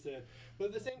wheat pasted. But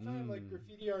at the same time, like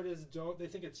graffiti artists they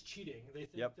think it's cheating. They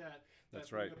think that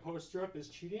that's right. The poster up is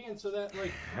cheating, and so that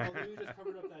like, although you just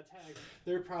covered up that tag,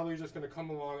 they're probably just going to come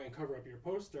along and cover up your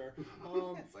poster.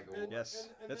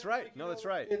 That's right. Like, no, that's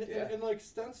right. And like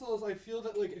stencils, I feel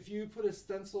that like if you put a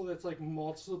stencil that's like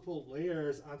multiple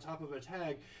layers on top of a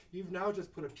tag, you've now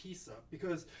just put a piece up,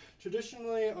 because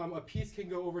traditionally a piece can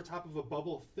go over top of a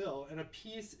bubble fill, and a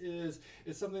piece is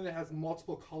something that has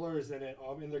multiple colors in it,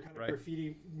 in their kind of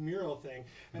graffiti mural thing.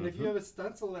 And if you have a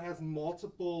stencil that has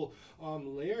multiple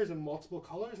layers and multiple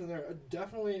colors in there,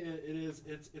 definitely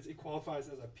it qualifies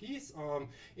as a piece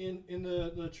in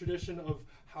the tradition of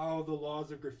how the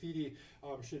laws of graffiti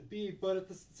should be. But at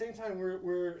the same time,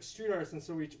 we're street artists, and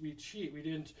so we cheat. We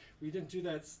didn't do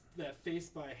that face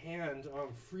by hand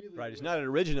freely. Right, it's not an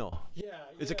original. Yeah,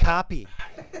 it's a copy.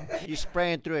 You're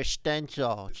spraying through a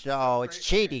stencil, so it's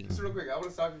cheating. Just real quick, I want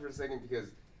to stop you for a second, because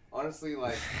honestly,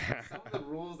 like some of the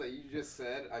rules that you just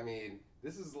said, I mean,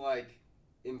 this is like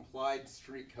implied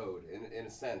street code in a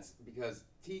sense, because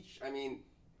I mean,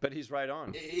 But he's right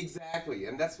on. Exactly,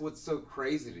 and that's what's so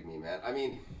crazy to me, man. I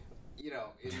mean, you know,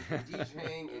 in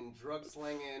DJing, in drug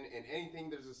slinging, in anything,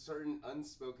 there's a certain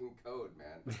unspoken code,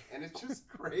 man. And it's just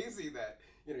crazy that,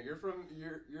 you know, you're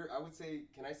I would say,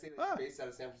 can I say that you're based out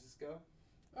of San Francisco?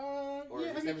 Or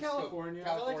yeah, I mean California.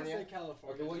 I like to say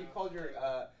California. Okay, well, you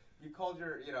called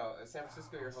your, you know, San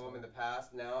Francisco your home in the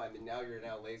past. Now, I mean, now you're in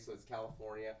LA, so it's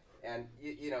California, and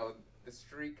you know, the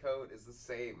street code is the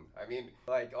same. I mean,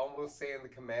 like almost saying the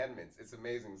commandments. It's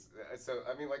amazing. So,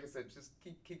 I mean, like I said, just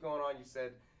keep going on. You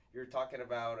said you're talking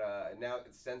about now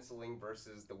it's stenciling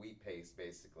versus the wheat paste,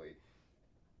 basically.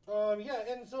 Yeah,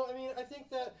 and so I mean, I think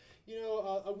that, you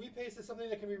know, a wheat paste is something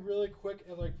that can be really quick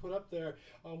and like put up there,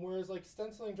 whereas like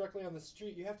stenciling directly on the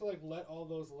street, you have to like let all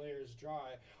those layers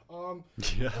dry.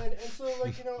 Yeah. And so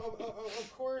like, you know,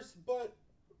 of course, but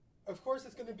of course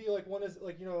it's going to be like one is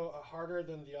like, you know, harder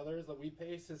than the others. The wheat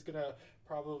paste is going to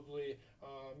probably,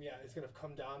 yeah, it's going to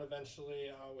come down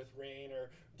eventually with rain or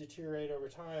deteriorate over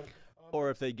time. Or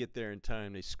if they get there in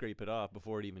time, they scrape it off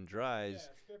before it even dries.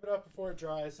 Yeah, scrape it off before it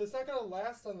dries. So it's not going to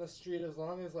last on the street as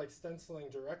long as like stenciling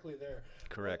directly there.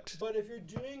 Correct. But if you're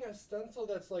doing a stencil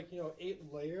that's like, you know,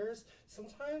 8 layers,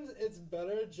 sometimes it's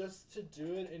better just to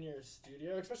do it in your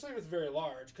studio, especially if it's very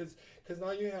large, because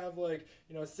now you have like,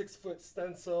 you know, a 6-foot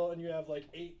stencil and you have like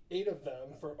eight of them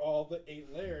for all the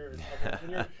 8 layers of it.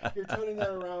 And you're toting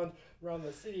that around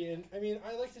the city. And I mean,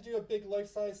 I like to do a big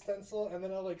life-size stencil, and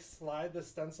then I'll like slide the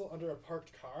stencil under a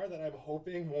parked car that I'm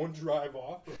hoping won't drive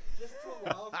off, just to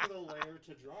allow for the layer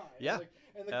to dry. Yeah,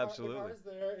 and the absolutely. The car's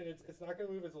there, and it's not going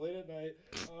to move. It's late at night,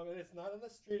 and it's not on the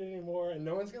street anymore, and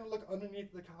no one's going to look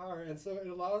underneath the car. And so it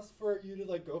allows for you to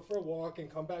like go for a walk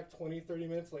and come back 20-30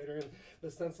 minutes later, and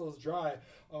the stencil is dry.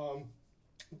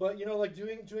 But you know, like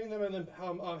doing them and then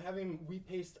having wheat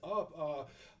paste up,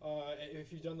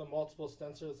 if you've done the multiple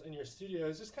stencils in your studio,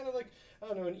 is just kind of like, I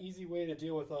don't know, an easy way to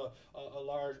deal with a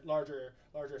larger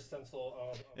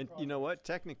stencil. And you know what?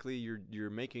 Technically, you're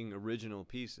making original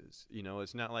pieces. You know,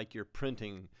 it's not like you're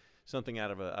printing something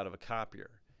out of a copier.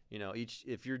 You know,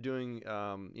 if you're doing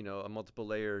you know, a multiple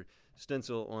layer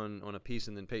stencil on a piece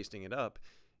and then pasting it up,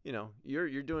 you know,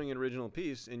 you're doing an original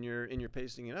piece and you're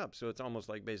pasting it up, so it's almost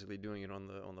like basically doing it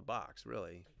on the box,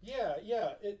 really. Yeah.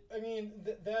 I mean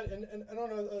that and I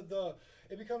don't know,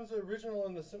 it becomes original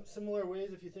in the similar ways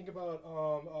if you think about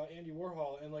Andy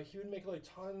Warhol, and like he would make like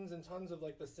tons and tons of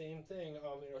like the same thing, you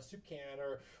know, a soup can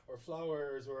or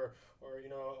flowers or you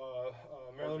know,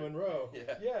 Marilyn Monroe.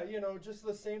 Yeah, you know, just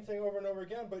the same thing over and over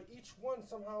again, but each one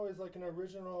somehow is like an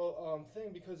original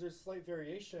thing because there's slight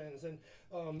variations, and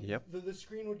the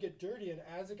screen would get dirty, and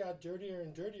as it got dirtier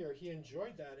and dirtier, he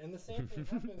enjoyed that. And the same thing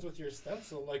happens with your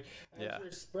stencil. Like as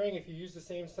you're spraying, if you use the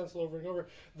same stencil over and over,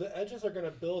 the edges are going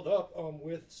to build up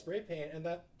with spray paint, and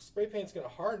that spray paint's going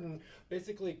to harden,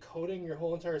 basically coating your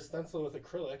whole entire stencil with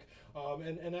acrylic.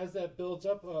 And as that builds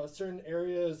up, certain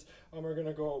areas are going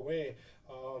to go away.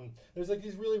 There's like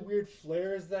these really weird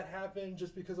flares that happen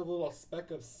just because of a little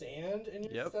speck of sand in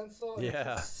your stencil. And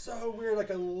it's so weird.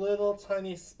 Like a little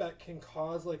tiny speck can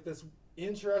cause like this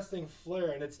interesting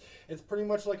flare, and it's pretty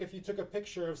much like if you took a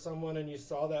picture of someone and you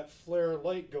saw that flare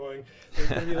light going, there's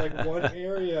going to be like one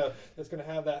area that's going to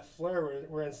have that flare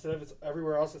where instead of it's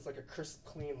everywhere else, it's like a crisp,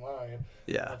 clean line.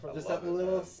 From just that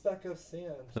little speck of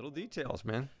sand. Little details,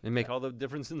 man. They make all the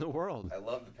difference in the world. I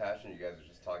love the passion you guys are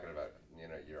just talking about, you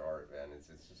know, your art, man. It's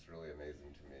just really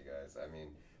amazing to me, guys. I mean,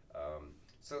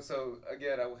 so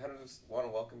again, I kind of just want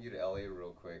to welcome you to LA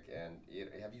real quick. And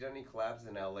have you done any collabs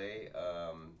in LA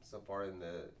so far in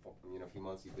the few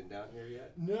months you've been down here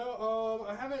yet? No,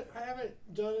 I haven't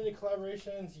done any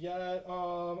collaborations yet.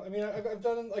 I mean,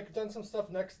 I've done some stuff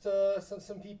next to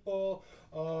some people.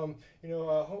 You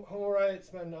know, Homo Riot's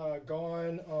been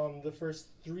gone the first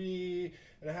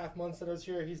 3.5 months that I was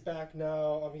here. He's back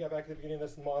now. He got back at the beginning of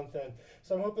this month, and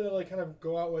so I'm hoping to like kind of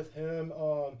go out with him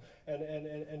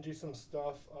and do some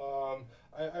stuff.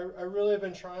 I really have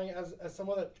been trying, as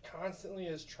someone that constantly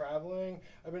is traveling,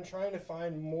 I've been trying to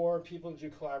find more people to do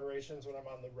collaborations when I'm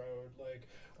on the road. Like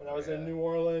when I was in New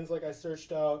Orleans, like I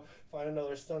searched out, find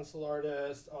another stencil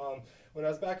artist. When I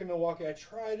was back in Milwaukee, I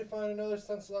tried to find another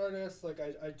stencil artist. Like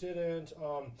I didn't.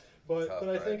 But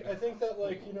I think that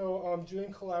like, you know,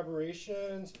 doing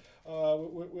collaborations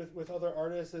with other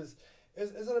artists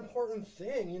is an important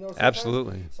thing, you know.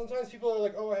 Absolutely. Sometimes people are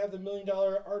like, oh, I have the $1 million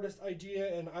artist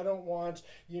idea, and I don't want,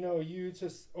 you know, you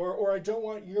to, or I don't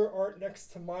want your art next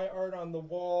to my art on the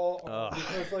wall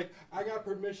because like I got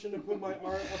permission to put my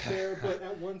art up there, but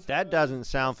at one time that doesn't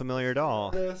sound familiar at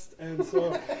all. And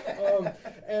so,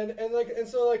 and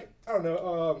so like I don't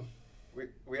know.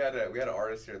 We had an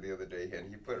artist here the other day, and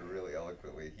he put it really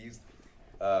eloquently.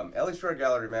 LA Street Art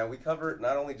Gallery, man, we cover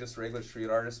not only just regular street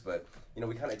artists, but we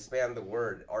kind of expand the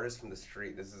word artists from the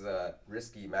street. This is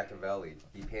Risky Machiavelli.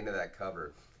 He painted that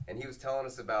cover, and he was telling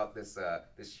us about this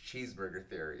cheeseburger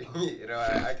theory.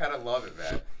 I kind of love it,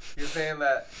 man. He was saying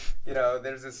that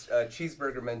there's this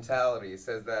cheeseburger mentality. He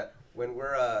says that when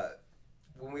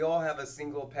we all have a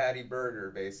single patty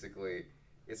burger, basically,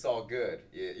 it's all good.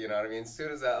 You know what I mean? As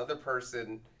soon as that other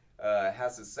person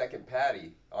has a second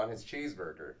patty on his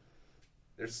cheeseburger,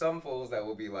 there's some fools that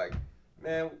will be like,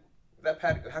 man, that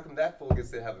patty, how come that fool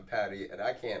gets to have a patty and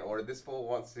I can't? Or this fool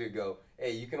wants to go,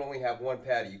 hey, you can only have one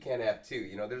patty, you can't have two.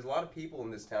 There's a lot of people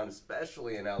in this town,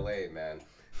 especially in LA, man,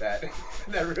 that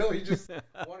really just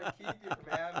want to keep you from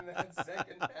having that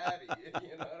second patty.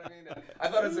 You know what I mean? I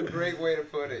thought it's a great way to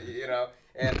put it,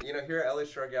 And, here at LA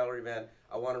Street Art Gallery, man,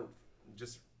 I want to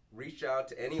just reach out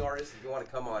to any artist if you want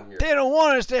to come on here. They don't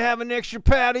want us to have an extra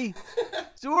patty,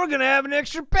 so we're going to have an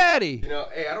extra patty.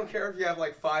 Hey, I don't care if you have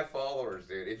like 5 followers,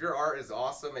 dude. If your art is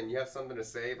awesome and you have something to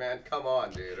say, man, come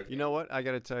on, dude. You know what? I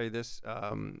got to tell you this.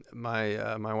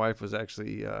 My wife was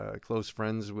actually close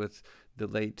friends with the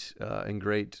late and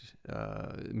great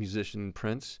musician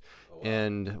Prince. Oh, wow.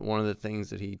 And one of the things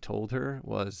that he told her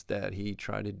was that he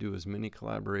tried to do as many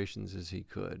collaborations as he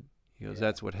could. He goes,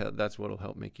 that's what'll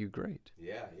help make you great.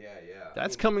 Yeah.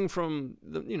 That's coming from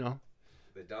the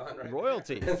Don, right?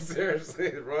 Royalty.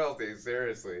 Seriously, royalty.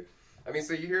 Seriously.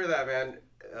 So you hear that, man?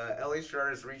 LA Street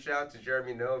artists reach out to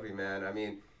Jeremy Novy, man.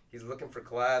 He's looking for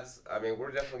collabs. We're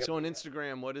definitely. So on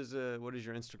Instagram, what is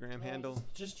your Instagram handle?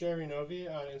 Just Jeremy Novy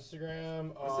on Instagram.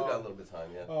 We still got a little bit of time,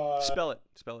 yeah. Spell it,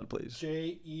 please.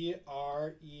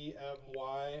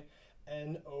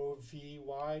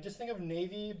 JeremyNovy. Just think of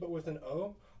Navy, but with an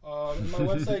O. My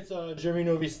website's Jeremy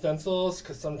Novy Stencils,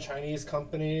 because some Chinese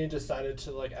company decided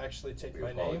to actually take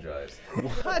my name.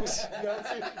 What?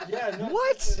 Yeah. No,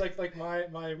 what? Like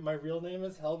my real name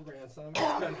is held ransom.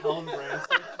 I've been held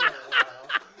ransom for a while.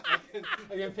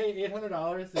 I can pay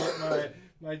 $800 to get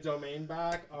my domain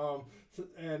back.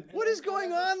 What is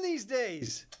going on these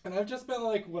days? And I've just been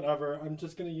like, whatever. I'm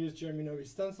just gonna use Jeremy Novy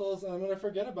Stencils, and I'm gonna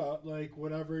forget about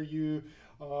whatever you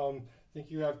think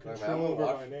you have control over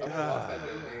my name. I'm gonna watch that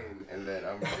domain, and then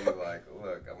I'm gonna be like,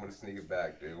 look, I'm gonna sneak it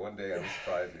back, dude. One day I'm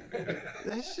surprising you, dude.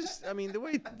 That's just, the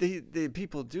way the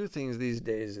people do things these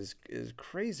days is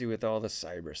crazy with all the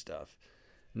cyber stuff.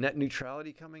 Net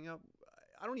neutrality coming up.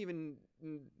 I don't even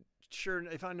sure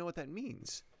if I know what that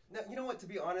means. No, you know what? To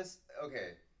be honest,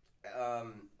 okay.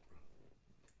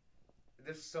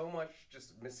 There's so much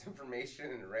just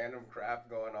misinformation and random crap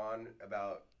going on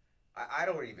about. I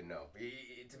don't even know,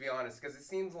 to be honest, because it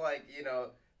seems like,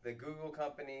 the Google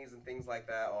companies and things like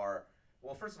that are,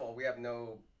 well, first of all, we have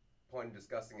no point in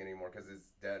discussing anymore because it's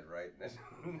dead, right?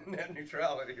 Net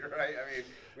neutrality, right?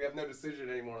 We have no decision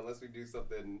anymore unless we do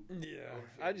something. Yeah,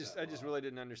 I just really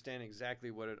didn't understand exactly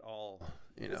what it all,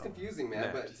 It's confusing, man,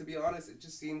 meant. But to be honest, it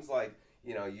just seems like,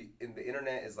 the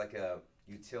internet is like a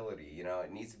utility,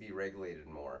 it needs to be regulated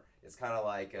more. It's kind of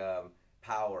like,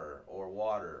 power or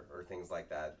water or things like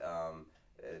that.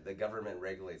 The government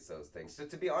regulates those things. So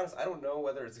to be honest, I don't know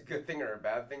whether it's a good thing or a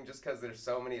bad thing just because there's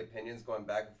so many opinions going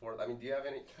back and forth. Do you have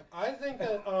any? I think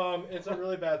that it's a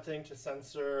really bad thing to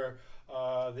censor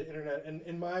the internet.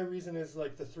 And my reason is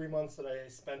the 3 months that I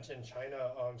spent in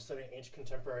China studying ancient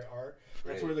contemporary art.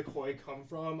 That's where the koi come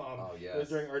from. It was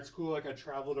during art school. I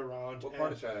traveled around. What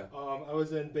part of China? I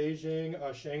was in Beijing,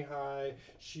 Shanghai,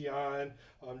 Xi'an,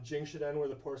 Jingshan, where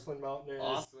the porcelain mountain is.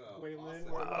 Awesome. Guilin,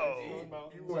 Awesome. where the porcelain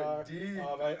mountains are. Deep.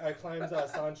 I climbed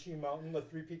Sanqi Mountain, the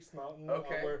Three Peaks Mountain.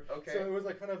 Okay. So it was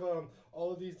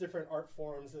all of these different art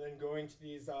forms, and then going to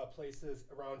these places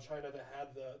around China that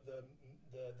had the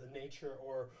nature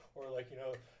or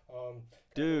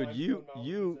dude,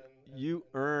 you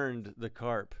earned the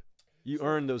carp. You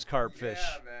earned those carp fish.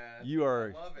 Yeah, man. You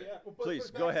are. I love it. Yeah, Please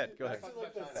go ahead. Go ahead.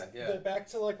 Back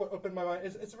to what opened my mind.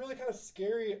 It's really kind of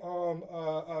scary.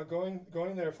 Going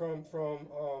there from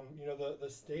the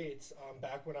States.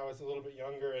 Back when I was a little bit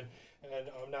younger and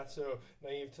not so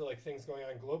naive to things going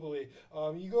on globally.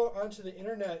 You go onto the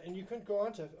internet and you couldn't go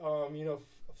onto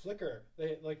Flickr.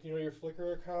 They your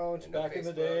Flickr account and back no in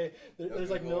the Facebook, day. There's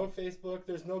no no Google. Facebook.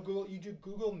 There's no Google. You do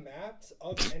Google Maps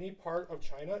of any part of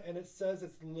China, and it says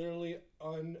it's literally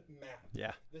unmapped.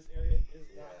 Yeah. This area is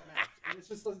not mapped. And it's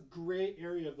just a gray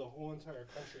area of the whole entire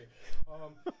country.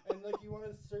 And like you want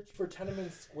to search for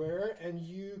Tiananmen Square, and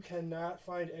you cannot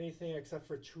find anything except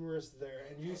for tourists there.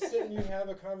 And you sit and you have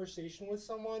a conversation with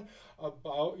someone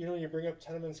about, you bring up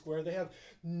Tiananmen Square, they have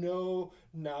no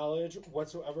knowledge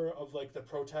whatsoever of like the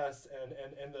protests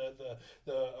and the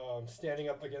standing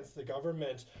up against the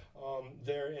government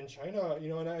there in China,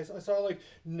 and I saw like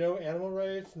no animal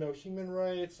rights, no human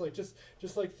rights, like just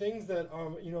like things that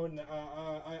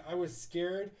I was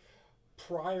scared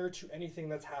prior to anything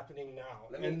that's happening now.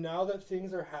 And now that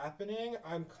things are happening,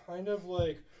 I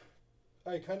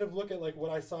kind of look at like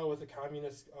what I saw with the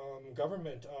communist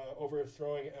government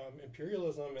overthrowing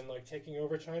imperialism and like taking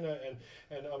over China and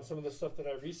some of the stuff that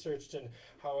I researched and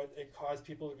how it caused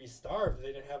people to be starved.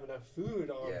 They didn't have enough food.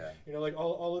 Like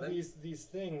all of these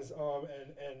things.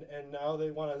 And now they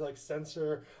want to like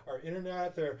censor our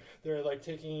internet. They're like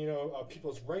taking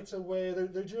people's rights away.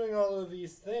 They're doing all of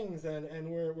these things and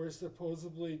we're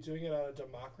supposedly doing it out of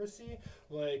democracy.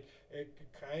 Like it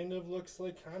kind of looks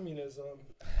like communism.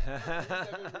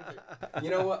 You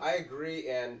know what? I agree,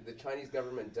 and the Chinese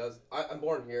government does. I'm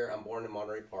born here. I'm born in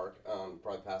Monterey Park.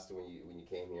 Probably passed it when you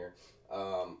came here.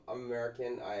 I'm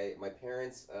American. My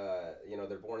parents,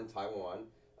 they're born in Taiwan.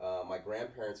 My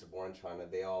grandparents are born in China.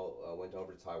 They all went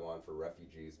over to Taiwan for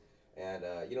refugees, and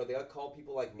they all call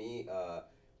people like me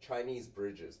Chinese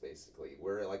bridges. Basically,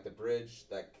 we're like the bridge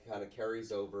that kind of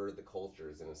carries over the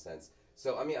cultures in a sense.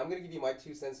 So I'm going to give you my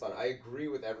 2 cents on it. I agree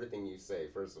with everything you say,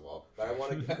 first of all, but I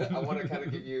want to kind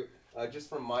of give you just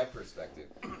from my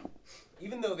perspective.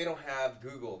 Even though they don't have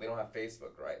Google, they don't have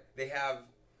Facebook, right? They have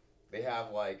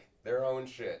like their own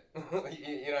shit.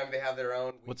 They have their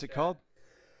own. WeChat. What's it called?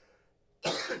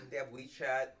 They have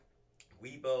WeChat.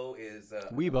 Weibo is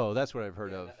Weibo. That's what I've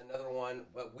heard of. Another one,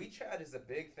 but WeChat is a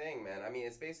big thing, man. I mean,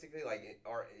 it's basically like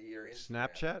your Instagram.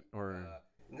 Snapchat or.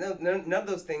 None of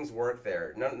those things work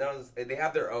there. None of those, they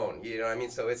have their own. You know what I mean?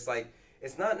 So it's like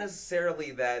it's not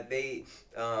necessarily that they.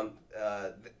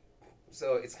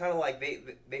 So it's kind of like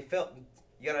they felt.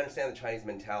 You gotta understand the Chinese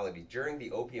mentality during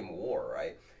the Opium War,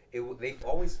 right? They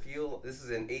always feel this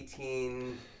is in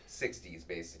 1860s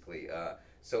basically.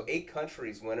 So 8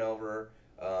 countries went over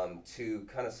to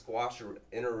kind of squash an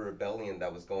inner rebellion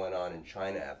that was going on in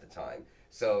China at the time.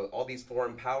 So all these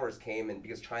foreign powers came, and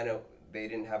because China. They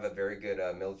didn't have a very good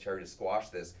military to squash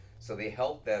this, so they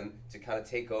helped them to kind of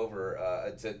take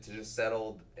over, to just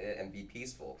settle and be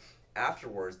peaceful.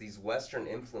 Afterwards, these Western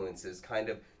influences kind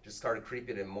of just started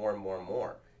creeping in more and more and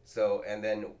more. So, and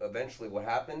then eventually what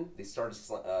happened? They started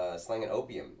slinging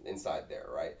opium inside there,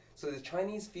 right? So the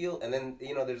Chinese feel, and then,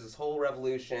 there's this whole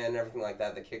revolution, everything like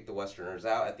that kicked the Westerners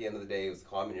out. At the end of the day, it was the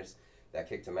communists that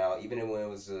kicked them out. Even when it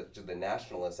was the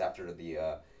nationalists after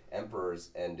the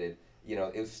emperors ended,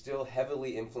 it was still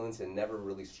heavily influenced and never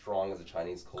really strong as a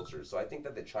Chinese culture. So I think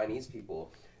that the Chinese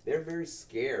people, they're very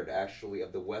scared actually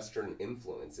of the Western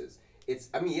influences.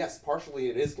 Yes, partially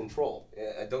it is control.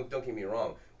 Don't get me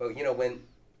wrong. But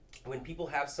when people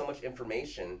have so much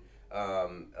information,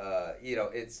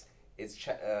 it's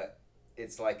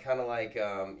like kind of like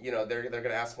they're going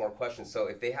to ask more questions. So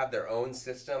if they have their own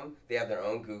system, they have their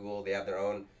own Google, they have their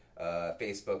own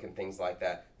Facebook and things like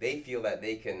that, they feel that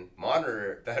they can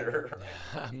monitor it better.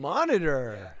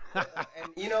 Monitor. And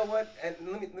you know what? And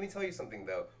let me tell you something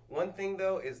though. One thing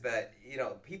though is that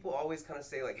people always kind of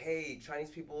say like, "Hey, Chinese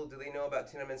people, do they know about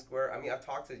Tiananmen Square?" I mean, I've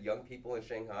talked to young people in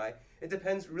Shanghai. It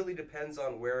really depends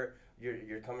on where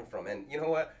you're coming from. And you know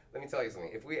what? Let me tell you something.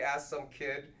 If we ask some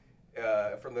kid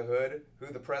from the hood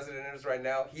who the president is right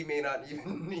now, he may not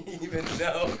even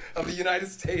know of the United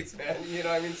States, man. You know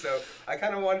what I mean? So I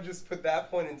kind of want to just put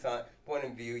that point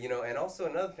in view, and also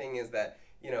another thing is that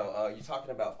you're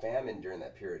talking about famine during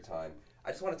that period of time.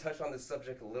 I just want to touch on this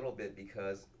subject a little bit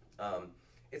because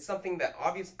it's something that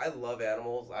I love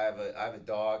animals. I have a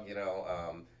dog,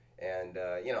 and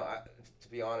to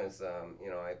be honest,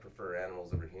 I prefer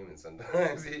animals over humans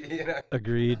sometimes.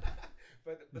 Agreed.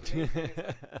 But the thing is,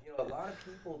 a lot of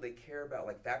people, they care about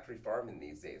like factory farming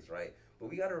these days, right?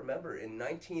 But we got to remember, in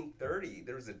 1930,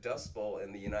 there was a Dust Bowl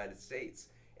in the United States,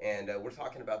 and we're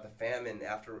talking about the famine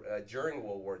during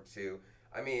World War II.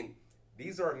 I mean,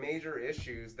 these are major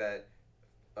issues that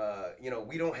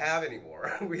we don't have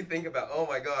anymore. We think about, oh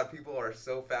my God, people are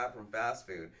so fat from fast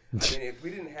food. I mean, if we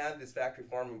didn't have this factory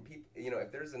farming,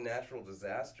 if there's a natural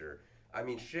disaster, I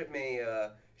mean, shit may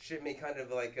kind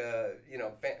of like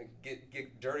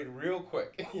get dirty real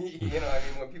quick. I mean,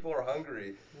 when people are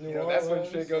hungry, that's when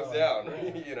shit goes down.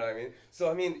 You know what I mean? So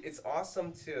I mean, it's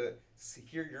awesome to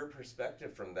hear your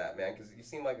perspective from that, man, because you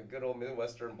seem like a good old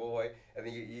Midwestern boy, and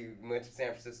then you went to San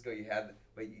Francisco.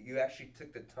 But you actually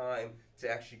took the time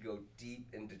to actually go deep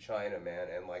into China, man,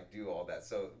 and like do all that.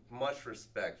 So much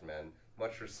respect, man.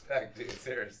 Much respect, dude.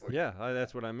 Seriously. Yeah,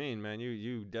 that's what I mean, man.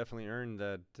 You definitely earned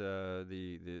that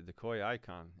the koi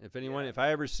icon. If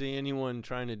I ever see anyone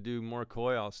trying to do more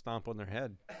koi, I'll stomp on their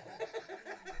head.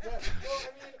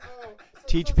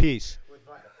 Teach peace.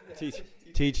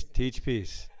 Teach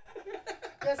peace.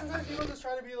 Yeah, sometimes people just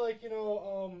try to be like,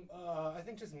 I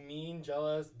think just mean,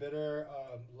 jealous, bitter,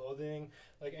 loathing,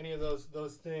 like any of those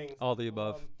things. All the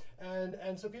above.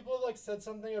 And so people like said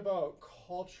something about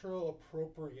cultural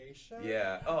appropriation.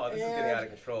 Yeah. Oh, this is getting out of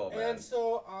control, man. And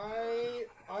so I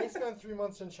spent 3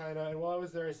 months in China, and while I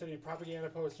was there, I studied propaganda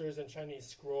posters and Chinese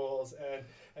scrolls,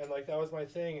 and like that was my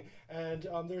thing. And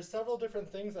there's several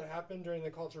different things that happened during the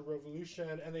Cultural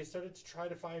Revolution, and they started to try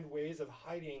to find ways of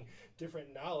hiding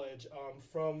different knowledge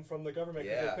from the government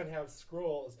because they couldn't have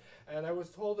scrolls. And I was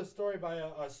told a story by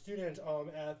a student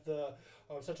at the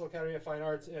Central Academy of Fine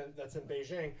Arts that's in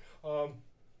Beijing.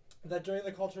 That during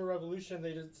the Cultural Revolution,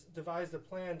 they just devised a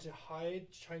plan to hide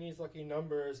Chinese lucky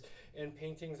numbers in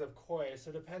paintings of koi.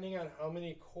 So depending on how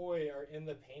many koi are in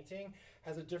the painting,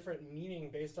 has a different meaning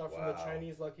based off of the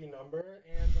Chinese lucky number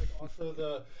and like also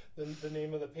the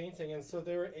name of the painting. And so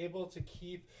they were able to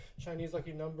keep Chinese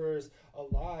lucky numbers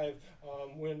alive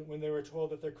when they were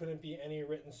told that there couldn't be any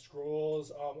written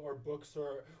scrolls or books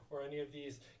or any of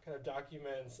these kind of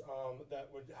documents that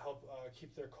would help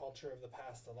keep their culture of the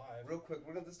past alive. Real quick,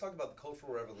 we're going to just talk about the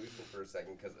Cultural Revolution for a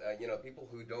second, because people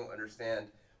who don't understand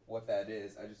what that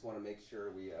is, I just want to make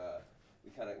sure we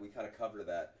kind of cover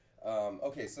that.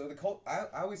 Okay, so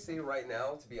I always say right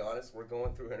now, to be honest, we're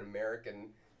going through an American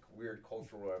weird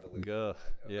cultural revolution.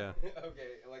 Yeah.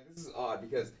 Okay, like this is odd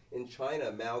because in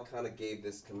China, Mao kind of gave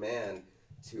this command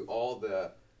to all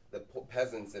the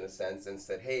peasants in a sense and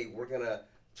said, hey, we're gonna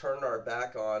turn our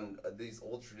back on these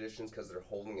old traditions because they're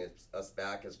holding us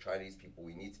back as Chinese people.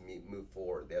 We need to move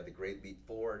forward. They have the Great Leap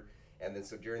Forward. And then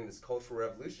so during this Cultural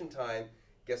Revolution time,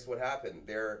 guess what happened?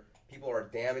 People are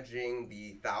damaging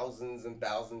the thousands and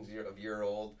thousands of year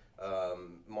old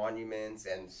monuments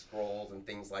and scrolls and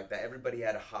things like that. Everybody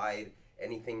had to hide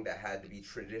anything that had to be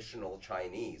traditional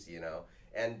Chinese,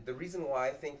 And the reason why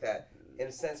I think that, in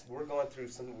a sense, we're going through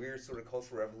some weird sort of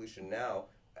cultural revolution now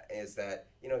is that,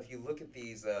 if you look at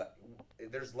these,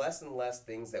 there's less and less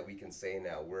things that we can say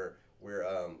now. We're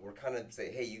kind of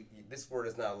say, hey, this word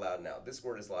is not allowed now. This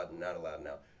word is not allowed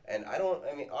now. And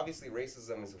obviously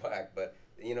racism is whack, but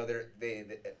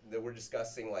they were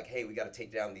discussing like, hey, we got to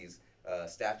take down these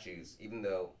statues, even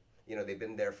though they've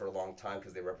been there for a long time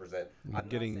because they represent.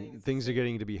 Things are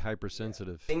getting to be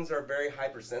hypersensitive. Yeah, things are very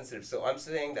hypersensitive. So I'm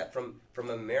saying that from an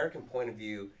American point of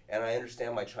view, and I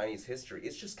understand my Chinese history,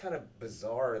 it's just kind of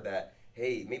bizarre that,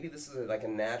 hey, maybe this is like a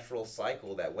natural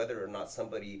cycle that whether or not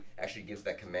somebody actually gives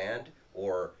that command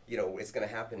or it's going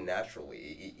to happen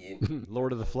naturally.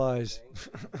 Lord of the Flies.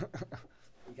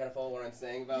 You kind of follow what I'm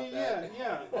saying about that?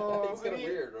 Yeah. It's kind of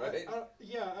weird, right?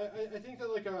 I think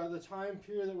that like the time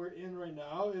period that we're in right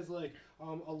now is like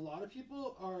a lot of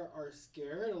people are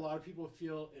scared. A lot of people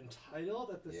feel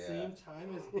entitled at the same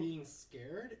time as being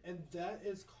scared, and that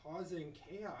is causing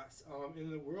chaos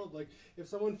in the world. Like if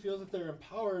someone feels that they're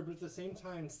empowered but at the same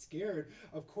time scared,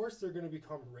 of course they're going to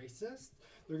become racist.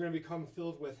 They're going to become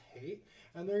filled with hate,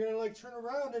 and they're going to like turn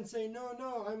around and say, no,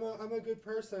 I'm a good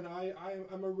person.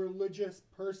 I'm a religious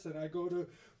person. I go to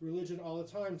religion all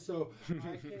the time, so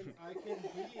I can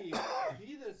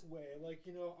be this way. Like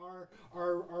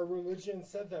our religion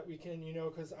said that we can,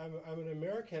 because I'm an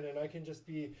American and I can just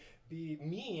be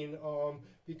mean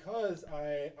because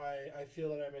I feel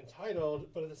that I'm entitled,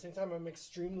 but at the same time I'm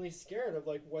extremely scared of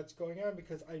like what's going on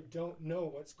because I don't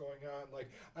know what's going on. Like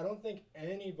I don't think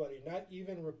anybody, not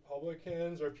even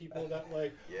Republicans or people that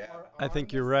like are I think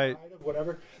on you're the right. side of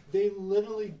whatever, they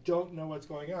literally don't know what's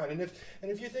going on. And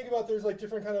if you think about, there's like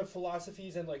different kind of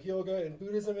philosophies and like yoga and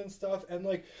Buddhism and stuff, and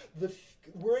like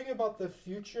worrying about the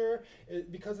future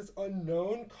because it's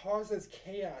unknown causes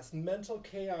chaos, mental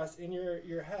chaos in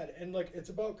your head. And like it's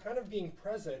about kind of being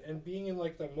present and being in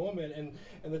like the moment and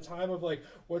the time of like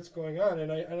what's going on.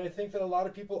 And I think that a lot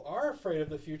of people are afraid of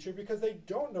the future because they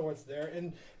don't know what's there,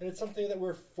 and it's something that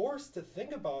we're forced to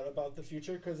think about the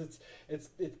future because it's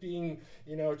being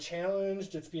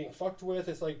challenged, it's being fucked with,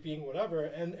 it's like being whatever,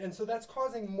 and so that's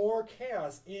causing more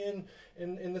chaos in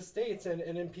in the States and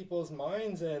in people's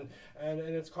minds, and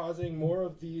it's causing more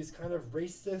of these kind of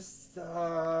racist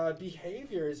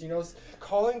behaviors. You know,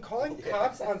 calling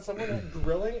cops on someone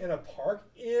grilling in a park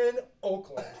in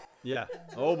Oakland. Yeah.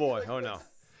 Oh boy. Oh no.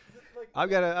 I've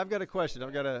got a question.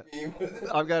 I've got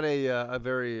a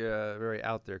very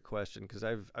out there question, because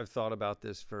I've thought about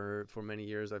this for many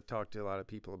years. I've talked to a lot of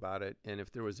people about it, and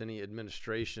if there was any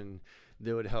administration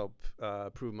that would help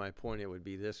prove my point, it would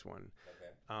be this one.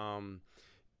 Okay.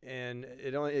 And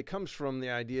it comes from the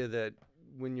idea that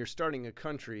when you're starting a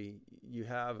country, you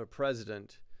have a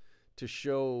president to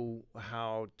show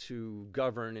how to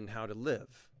govern and how to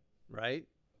live, right?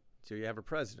 So you have a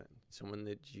president, someone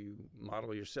that you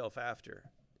model yourself after.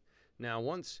 Now,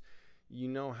 once you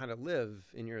know how to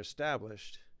live and you're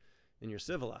established and you're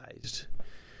civilized,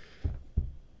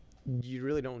 you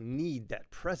really don't need that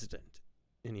president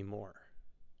anymore.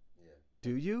 Yeah.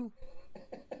 Do you?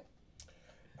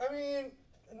 I mean,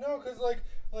 no, because like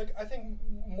I think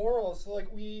morals. So like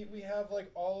we have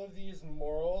like all of these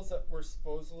morals that were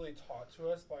supposedly taught to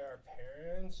us by our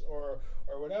parents or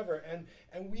whatever, and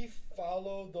we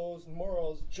follow those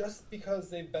morals just because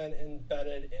they've been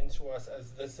embedded into us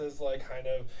as this is like kind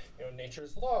of, you know,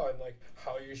 nature's law, and like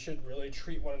how you should really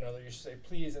treat one another. You should say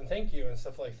please and thank you and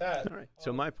stuff like that. All right.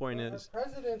 So my point is, our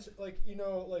president, like, you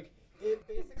know, like, it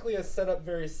basically has set up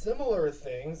very similar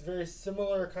things, very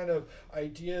similar kind of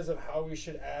ideas of how we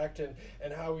should act and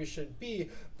how we should be,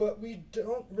 but we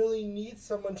don't really need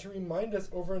someone to remind us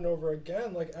over and over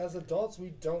again. Like, as adults,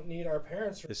 we don't need our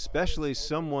parents. Especially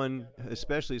someone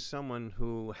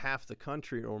who half the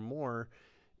country or more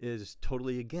is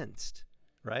totally against,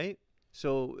 right?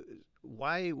 So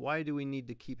why do we need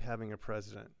to keep having a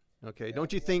president? Okay,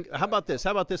 don't you think, how about this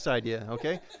idea,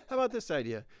 okay? How about this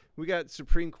idea? We got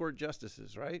Supreme Court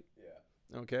justices, right?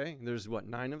 Yeah. Okay, there's what,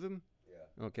 9 of them?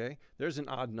 Yeah. Okay, there's an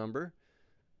odd number.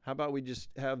 How about we just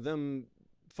have them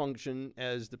function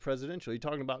as the presidential? You're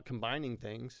talking about combining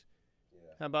things. Yeah.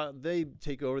 How about they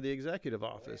take over the executive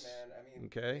office? Hey man, I mean,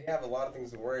 okay. They have a lot of things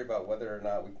to worry about, whether or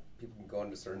not people can go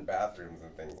into certain bathrooms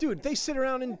and things. Dude, they sit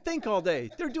around and think all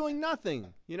day. They're doing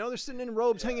nothing. You know, they're sitting in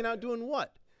robes, hanging out, doing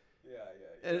what?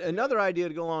 Another idea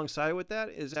to go alongside with that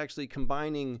is actually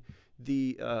combining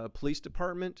the police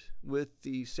department with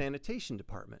the sanitation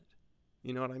department.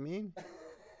 You know what I mean?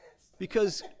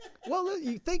 Because, well,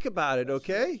 you think about it,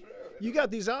 okay? You got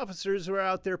these officers who are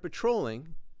out there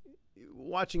patrolling,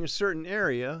 watching a certain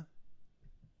area.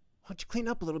 Why don't you clean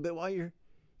up a little bit while you're,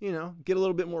 you know, get a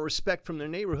little bit more respect from their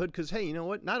neighborhood? Because, hey, you know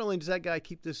what? Not only does that guy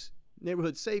keep this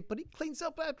neighborhood safe, but he cleans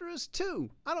up after us too.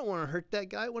 I don't want to hurt that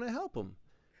guy. I want to help him,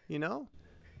 you know?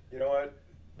 You know what?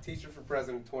 Teacher for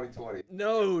President 2020.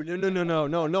 No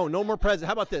more presidents.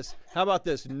 How about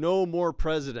this? No more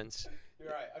presidents. You're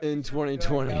right. In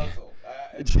 2020.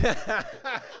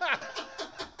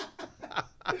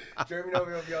 Jeremy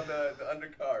Novy will be on the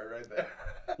undercard right there.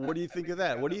 What do you think of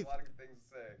that? What do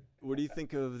you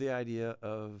think of the idea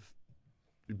of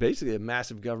basically a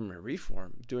massive government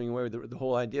reform, doing away with the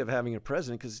whole idea of having a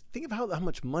president? Because think of how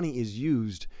much money is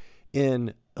used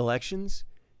in elections,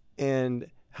 and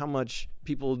how much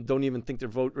people don't even think their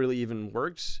vote really even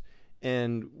works,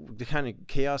 and the kind of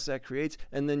chaos that creates.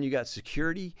 And then you got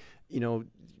security, you know,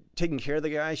 taking care of the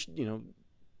guy, you know,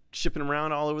 shipping him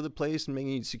around all over the place and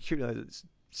making security,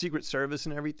 Secret Service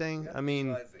and everything. I mean,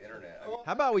 the internet.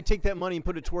 How about we take that money and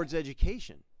put it towards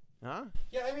education? Huh?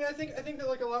 Yeah, I mean, I think that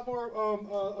like a lot more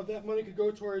of that money could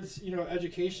go towards, you know,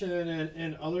 education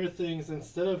and other things,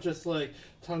 instead of just like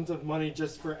tons of money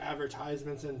just for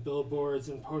advertisements and billboards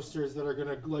and posters that are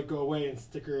gonna like go away, and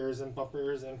stickers and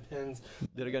bumpers and pins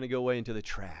that are gonna go away into the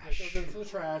trash. That goes into the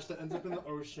trash, that ends up in the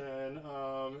ocean,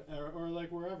 or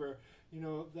like wherever. You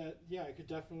know, that, yeah, it could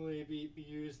definitely be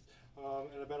used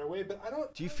in a better way. But I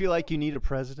don't. Do you feel like you need a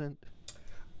president?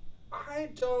 I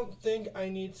don't think I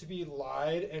need to be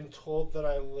lied and told that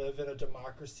I live in a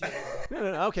democracy. No.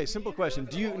 Okay, simple question.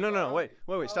 Do you? No. Wait.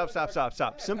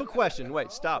 Stop. Simple question.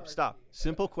 Wait. Stop.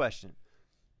 Simple question.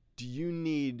 Do you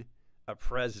need a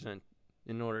president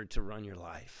in order to run your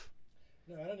life?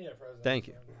 No, I don't need a president. Thank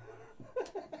you.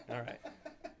 All right.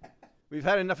 We've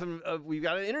had enough of. We've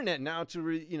got an internet now to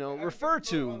refer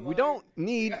to. We don't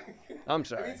need. I'm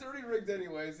sorry. I mean, it's already rigged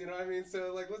anyways. You know what I mean?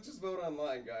 So like, let's just vote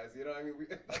online, guys. You know what I mean?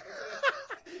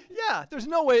 Yeah, there's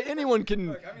no way anyone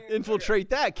can infiltrate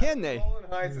that, can they? Nolan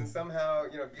Heights, and somehow,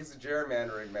 you know, because of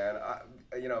gerrymandering, man.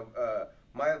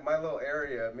 My little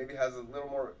area maybe has a little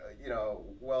more, you know,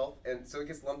 wealth, and so it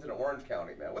gets lumped into Orange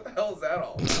County, man. What the hell is that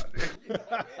all about, dude? You know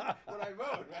what I mean? When I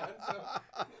vote, man.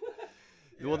 So.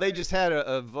 Well, they just had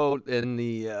a vote in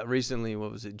the recently.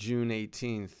 What was it, June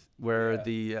 18th, where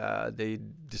they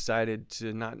decided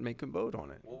to not make a vote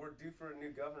on it. Well, we're due for a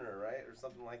new governor, right, or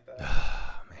something like that.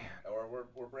 Oh, man. Or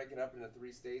we're breaking up into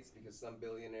 3 states because some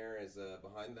billionaire is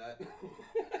behind that.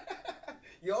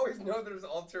 You always know there's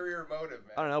ulterior motive,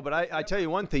 man. I don't know, but I tell you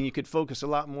one thing: you could focus a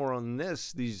lot more on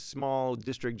these small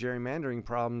district gerrymandering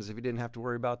problems, if you didn't have to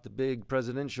worry about the big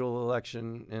presidential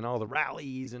election and all the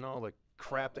rallies and all the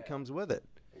crap that comes with it.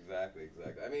 Exactly.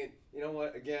 I mean, you know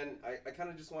what? Again, I kind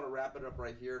of just want to wrap it up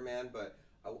right here, man. But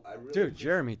I really. Dude,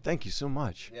 Jeremy, thank you so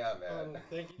much. Yeah, man.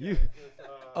 Thank You- guys.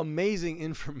 Amazing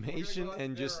information We're gonna go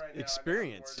and upstairs just right now. I got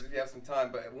experience. some words if you have some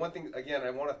time. But one thing, again, I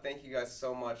want to thank you guys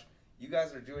so much. You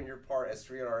guys are doing your part as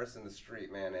street artists in the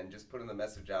street, man, and just putting the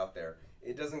message out there.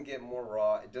 It doesn't get more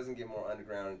raw, it doesn't get more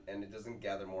underground, and it doesn't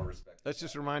gather more respect. Let's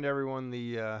just remind everyone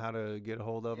the how to get a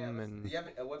hold of them. Do you have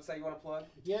a website you want to plug?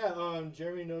 Yeah,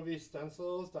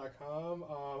 JeremyNovyStencils.com.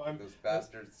 Those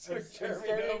bastards.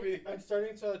 I'm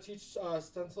starting to teach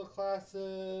stencil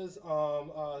classes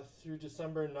through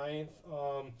December 9th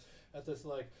at this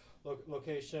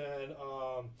location,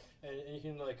 and you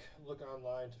can look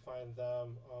online to find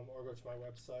them or go to my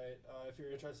website if you're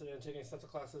interested in taking stencil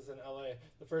classes in LA.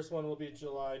 The first one will be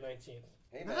July 19th.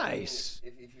 Hey man, Nice. I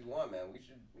mean, if you want, man, we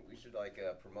should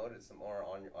promote it some more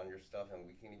on your stuff, and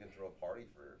we can even throw a party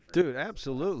for Dude,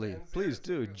 absolutely. friends. Please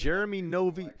do. Seriously, Jeremy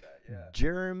Novy, like that, yeah.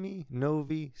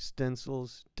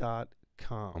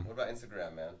 JeremyNovyStencils.com. What about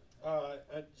Instagram, man?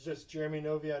 Just Jeremy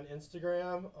Novy on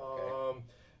Instagram.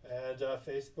 And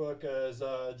Facebook is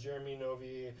Jeremy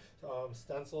Novy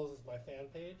Stencils is my fan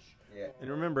page. Yeah. And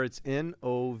remember, it's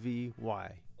Novy.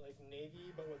 Like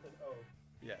Navy, but with an O.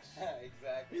 Yes.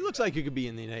 Exactly. He looks like he could be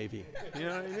in the Navy. You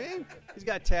know what I mean? He's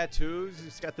got tattoos.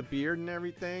 He's got the beard and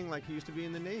everything, like he used to be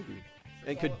in the Navy,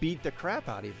 and could beat the crap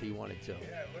out of you if he wanted to. Yeah,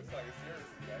 it looks like it,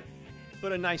 seriously, guys.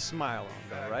 Put a nice smile on,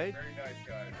 though, right? Very nice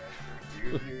guy, man.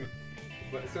 Dude.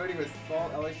 But so, anyways,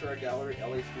 follow LA Street Art Gallery,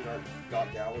 LA Street Art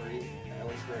Gallery,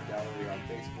 LA Street Art Gallery on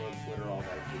Facebook, Twitter, all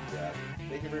that good jazz.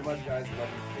 Thank you very much, guys. Love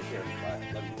you. Take care.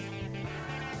 Bye. Love you.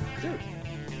 Dude.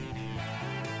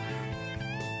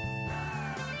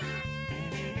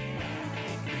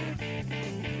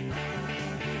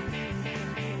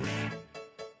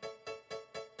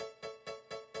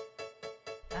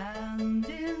 And